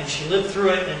back and she lived through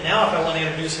it, and now if I want to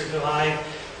introduce her to a hive,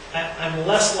 I'm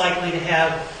less likely to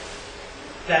have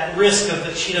that risk of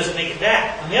that she doesn't make it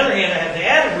back. On the other hand, I have the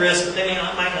added risk that they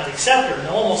might not accept her. And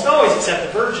they'll almost always accept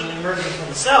a virgin emerging from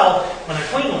the cell when they're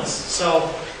queenless. So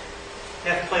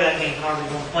you have to play that game however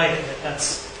you want to play it. But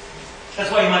that's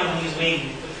why you might want to use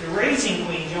mating. But if you're raising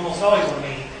queens, you almost always want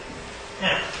mating.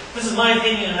 Now, this is my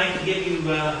opinion, and I can get you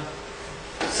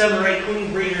 7 or 8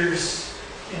 queen breeders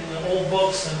in the old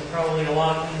books, and probably a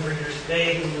lot of queen breeders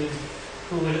today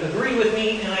who would agree with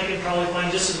me, and I could probably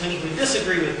find just as many who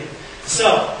disagree with me.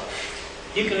 So,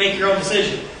 you can make your own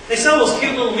decision. They sell those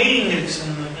cute little mating nukes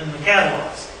in the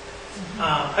catalogs.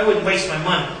 I wouldn't waste my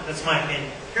money. That's my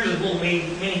opinion. Here's a little mini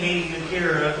mating nuke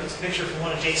here. It's a picture from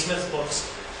one of Jay Smith's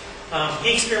books.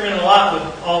 He experimented a lot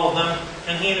with all of them,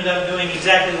 and he ended up doing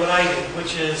exactly what I did,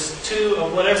 which is 2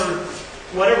 of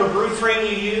whatever brood frame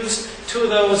you use, 2 of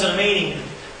those in a mating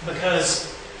nuke,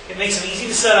 because it makes them easy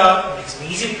to set up, it makes them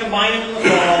easy to combine them in the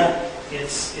fall.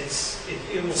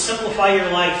 It will simplify your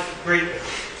life greatly.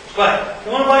 But if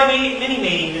you want to buy mini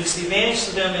mating nukes, the advantage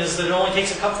to them is that it only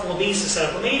takes a couple of bees to set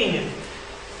up a mating nuke.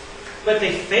 But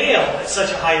they fail at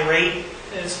such a high rate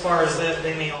as far as that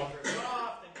they may all drift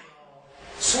off, they may all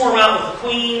swarm out with the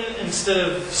queen instead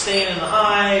of staying in the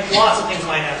hive. Lots of things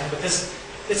might happen because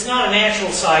it's not a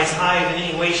natural size hive in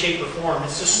any way, shape, or form.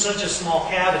 It's just such a small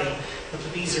cavity that the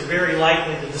bees are very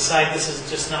likely to decide this is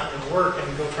just not going to work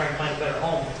and go try and find a better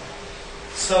home.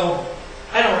 So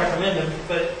I don't recommend them,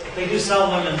 but they do sell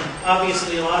them, and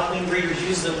obviously a lot of queen breeders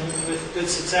use them with good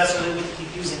success, or they would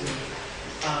keep using them.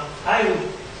 I would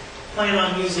plan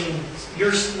on using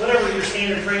whatever your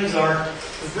standard frames are.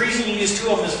 The reason you use 2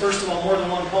 of them is, first of all, more than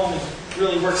 1 comb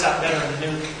really works out better in the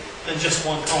nuke than just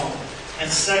 1 comb. And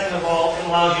second of all, it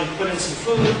allows you to put in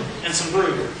some food and some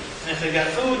brood. And if they've got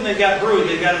food and they've got brood,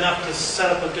 they've got enough to set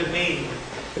up a good mating.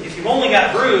 If you've only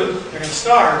got brood, they're going to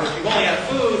starve. If you've only got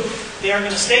food, they aren't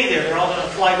going to stay there. They're all going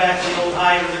to fly back to the old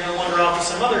hive, or they're going to wander off to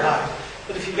some other hive.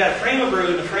 But if you've got a frame of brood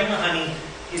and a frame of honey,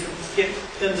 you can get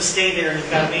them to stay there, and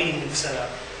you've got a mating nuke set up.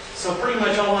 So pretty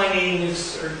much all my mating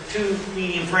nukes are 2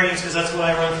 medium frames, because that's what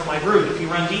I run for my brood. If you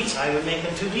run deets, I would make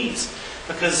them 2 deets,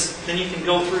 because then you can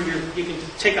go through you can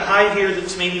take a hive here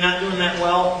that's maybe not doing that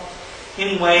well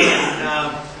anyway,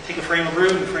 and take a frame of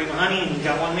brood and a frame of honey, and you've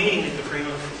got 1 mating nuke, a frame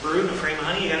of brood and a frame of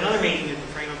honey, you got another mating nuke,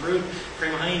 a frame of brood, a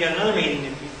frame of honey, you got another mating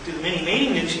nuke. You do the mini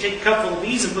mating nukes, you take a couple of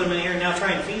bees and put them in here, and now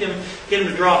try and feed them, get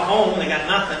them to draw a comb, they got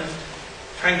nothing.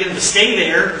 Try and get them to stay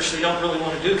there, which they don't really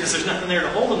want to do because there's nothing there to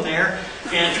hold them there,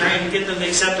 and try and get them to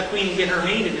accept a queen and get her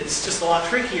mated. It's just a lot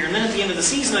trickier. And then at the end of the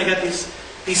season, I got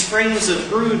these frames of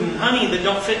brood and honey that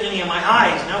don't fit in any of my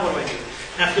hives. Now what do I do?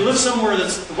 Now if you live somewhere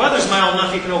the weather's mild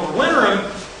enough you can overwinter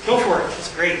them, go for it. It's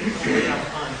great. It's have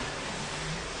fun.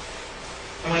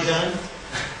 Am I done?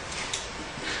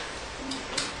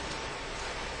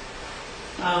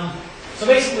 So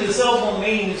basically, the cell phone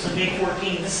mating nukes on day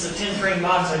 14. This is a 10-frame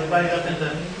box. I divided up into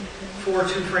 4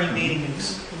 2-frame mating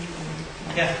nukes.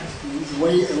 Yeah.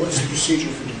 What's the procedure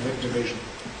for division?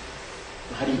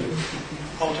 How do you do it?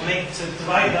 Oh, to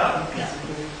divide it up?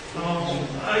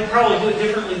 I'd probably do it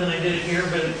differently than I did it here,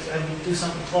 but I would do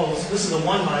something close. This is a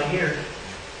 1 by here,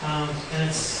 and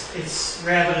it's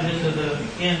rabbited into the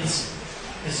ends.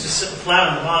 It's just sitting flat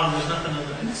on the bottom. There's nothing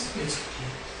in it.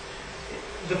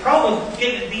 The problem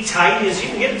getting it to be tight is you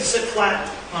can get it to sit flat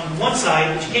on one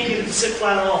side, but you can't get it to sit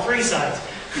flat on all 3 sides.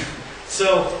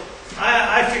 So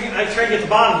I try to get the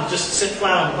bottom to just sit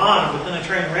flat on the bottom, but then I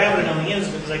try and rabbit it on the ends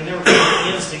because I can never get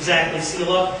the ends to exactly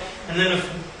seal up. And then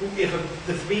if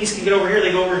the bees can get over here,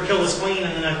 they go over and kill this queen,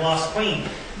 and then I've lost the queen.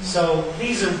 So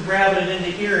these are rabbited into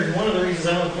here, and one of the reasons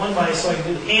I went 1 by is so I can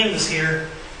do the canvas here.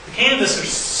 The canvas or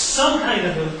some kind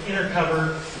of an inner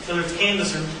cover, whether it's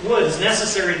canvas or wood, is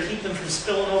necessary to keep them from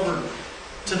spilling over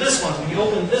to this one. When you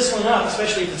open this one up,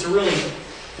 especially if it's a really,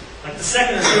 like the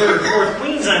 2nd or 3rd or 4th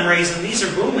queens I'm raising, these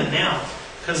are booming now.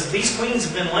 Because these queens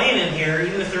have been laying in here,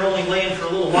 even if they're only laying for a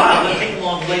little while, it doesn't take them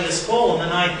long to lay this full, and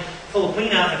then I pull a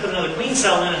queen out and I put another queen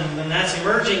cell in, and then that's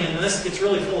emerging, and then this gets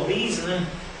really full of bees, and then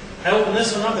I open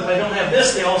this one up. If I don't have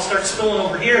this, they all start spilling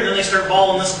over here, and then they start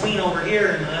balling this queen over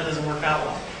here, and that doesn't work out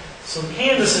well. So the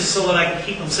canvas is so that I can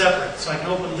keep them separate. So I can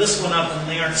open this one up and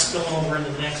they aren't spilling over into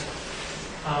the next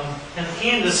one. And the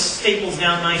canvas staples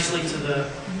down nicely to the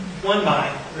one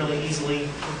by really easily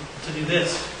to do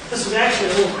this. This was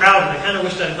actually a little crowded. I kind of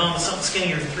wished I'd gone with something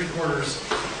skinnier than 3/4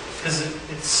 because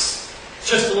it's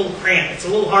just a little cramped. It's a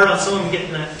little hard on someone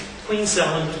getting that queen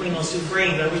cell in between those two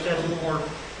frames. I wish I had a little more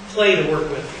play to work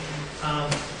with.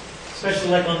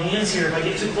 Especially like on the ends here, if I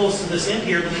get too close to this end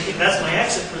here, then that's my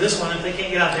exit for this one. If they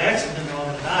can't get out the exit, then they're all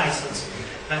going to die. So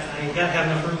I got to have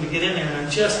enough room to get in there, and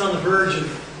I'm just on the verge of,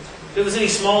 if it was any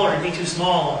smaller, it'd be too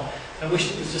small. I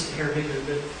wish it was just a hair bigger,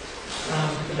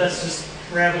 but that's just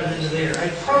rabbiting into there.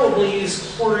 I'd probably use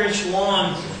 1/4-inch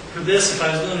lawn for this if I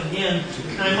was doing it again,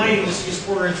 and I might even just use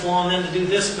 1/4-inch lawn then to do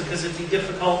this because it'd be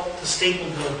difficult to staple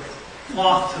the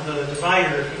cloth to the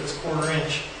divider if it was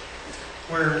 1/4-inch.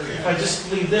 Where if I just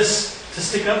leave this to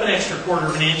stick up an extra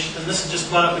 1/4 inch, then this would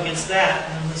just butt up against that,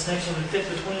 and then this next one would fit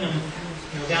between them,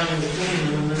 down in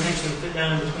between them, and the next one would fit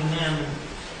down in between them. And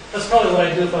that's probably what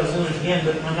I'd do if I was doing it again,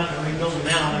 but I'm not going to rebuild them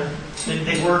now.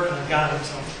 They work, and I've got them,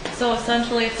 So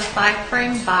essentially, it's a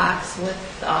 5-frame box with,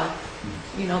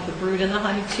 the brood and the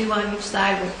honey, 2 on each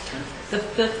side with the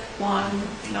 5th one,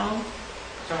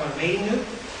 Talking about a mating hoop?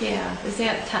 Yeah, is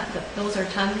that those are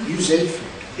 10? Use 8 for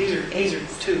it. These are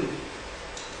 2.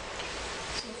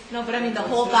 No, but I mean the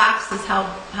whole box is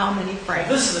how many frames?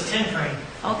 This is a 10-frame.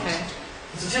 Okay.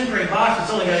 It's a 10-frame box.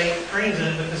 It's only got 8 frames in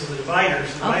it because of the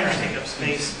dividers. The dividers take up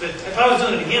space. But if I was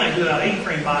doing it again, I'd do it out of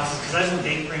 8-frame boxes because I moved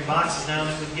 8-frame boxes now, and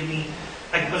it would give me,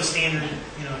 I could put a standard,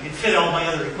 it'd fit all my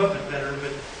other equipment better.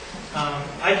 But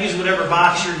I'd use whatever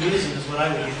box you're using is what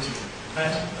I would use.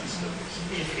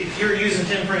 If you're using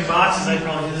 10-frame boxes, I'd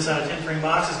probably do this out of 10-frame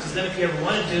boxes because then if you ever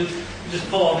wanted to, you just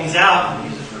pull all these out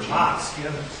and use it for a box.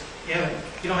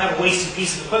 You don't have a wasted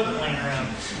piece of equipment laying around.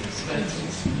 But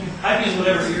I'd use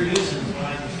whatever you're using.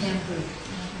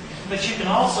 But you can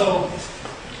also,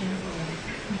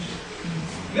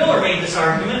 Miller made this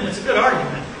argument, and it's a good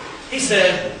argument. He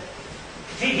said,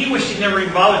 he wished he'd never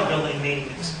even bothered building mating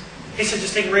nukes. He said,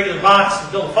 just take a regular box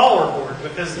and build a follower board,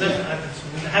 because then I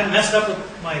haven't messed up with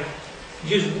my,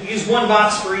 use one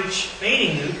box for each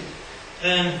mating nuke,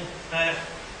 then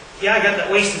yeah, I got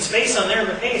that wasted space on there,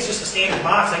 but hey, it's just a standard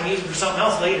box. I can use it for something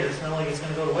else later. It's not like it's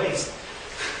going to go to waste.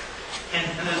 And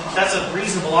that's a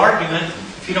reasonable argument.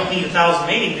 If you don't need 1,000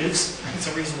 mating nukes, it's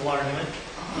a reasonable argument.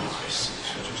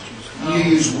 You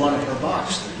use one per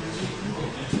box then.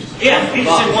 Yeah, you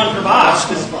just did one per box,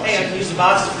 because hey, I can use the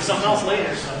boxes for something else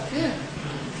later. So. Yeah.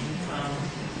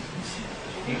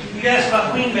 You asked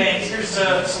about queen banks. Here's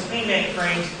some queen bank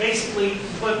frames. Basically,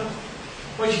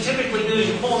 what you typically do is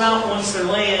you pull them out once they're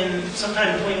laying,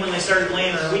 sometime between when they started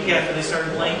laying or a week after they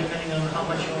started laying, depending on how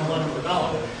much you want to let them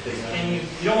develop. And you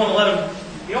don't want to let them,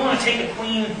 you don't want to take a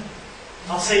queen,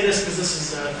 I'll say this because this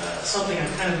is something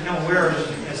I've kind of become aware of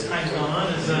as time's gone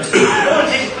on, is you don't want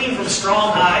to take a queen from a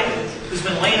strong hive who's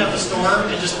been laying up a storm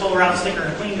and just pull her out and stick her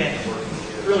in a queen bank.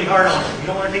 Really hard on her. You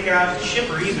don't want to take her out and ship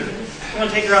her either. You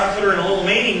want to take her out and put her in a little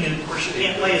mating nuke where she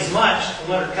can't lay as much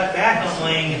to let her cut back on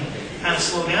laying and kind of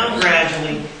slow down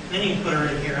gradually, and then you can put her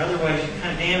in here. Otherwise, you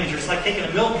kind of damage her. It's like taking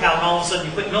a milk cow and all of a sudden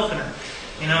you quit milking her.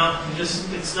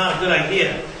 It's not a good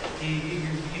idea.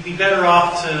 You'd be better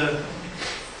off to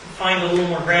find a little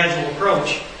more gradual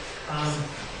approach.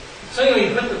 So anyway,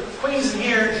 you put the queens in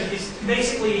here.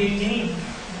 Basically, you need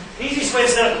the easiest way to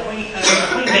set up a queen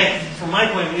bank, from my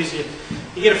point of view, is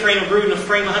you get a frame of brood and a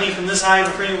frame of honey from this hive,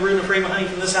 a frame of brood and a frame of honey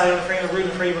from this hive, and a frame of brood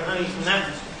and a frame of honey from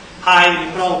that hive, and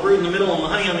you put all the brood in the middle and the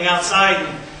honey on the outside,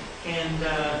 and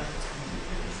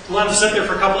let them sit there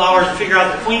for a couple hours and figure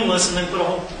out the queenless, and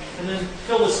then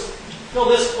fill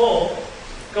this full.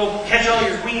 Go catch all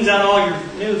your queens out of all your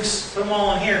nukes, put them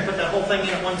all in here, and put that whole thing in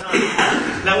at one time.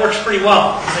 And that works pretty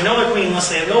well. They know they're queenless.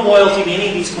 They have no loyalty to any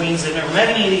of these queens. They've never met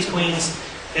any of these queens.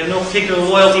 They have no particular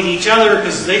loyalty to each other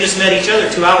because they just met each other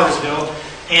 2 hours ago,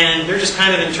 and they're just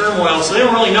kind of in turmoil. So they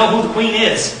don't really know who the queen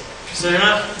is. So they're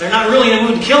not really in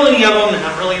the mood to kill any of them. They're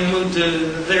not really in the mood to.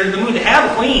 They're in the mood to have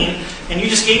a queen, and you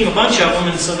just gave them a bunch of them,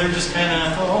 and so they're just kind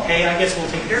of, oh, okay, I guess we'll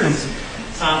take care of this.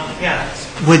 Yeah.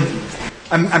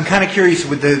 I'm kind of curious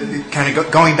with the kind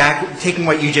of going back, taking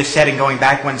what you just said and going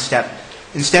back one step.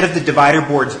 Instead of the divider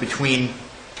boards between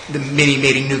the mini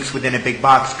mating nukes within a big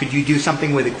box, could you do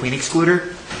something with a queen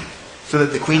excluder so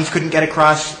that the queens couldn't get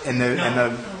across and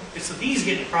the It's the bees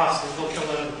getting across that will kill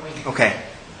the other queen. Okay.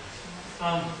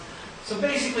 So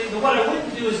basically, what I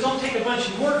wouldn't do is don't take a bunch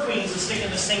of more queens and stick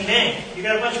in the same bank. You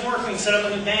got a bunch of more queens, set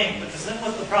up a new bank, because then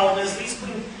what the problem is, these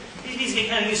bees get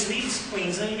kind of used to these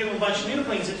queens, then you give them a bunch of new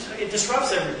queens, it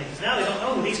disrupts everything. So now they don't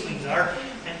know who these queens are,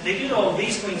 and they do know who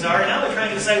these queens are, and now they're trying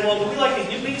to decide, well, do we like these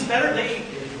new queens better?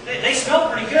 They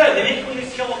smell pretty good. They make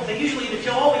queens kill. They usually either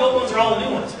kill all the old ones or all the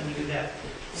new ones when you do that.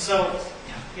 So,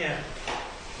 yeah.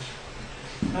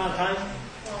 Time?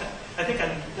 I think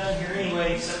I'm done here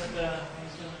anyway, except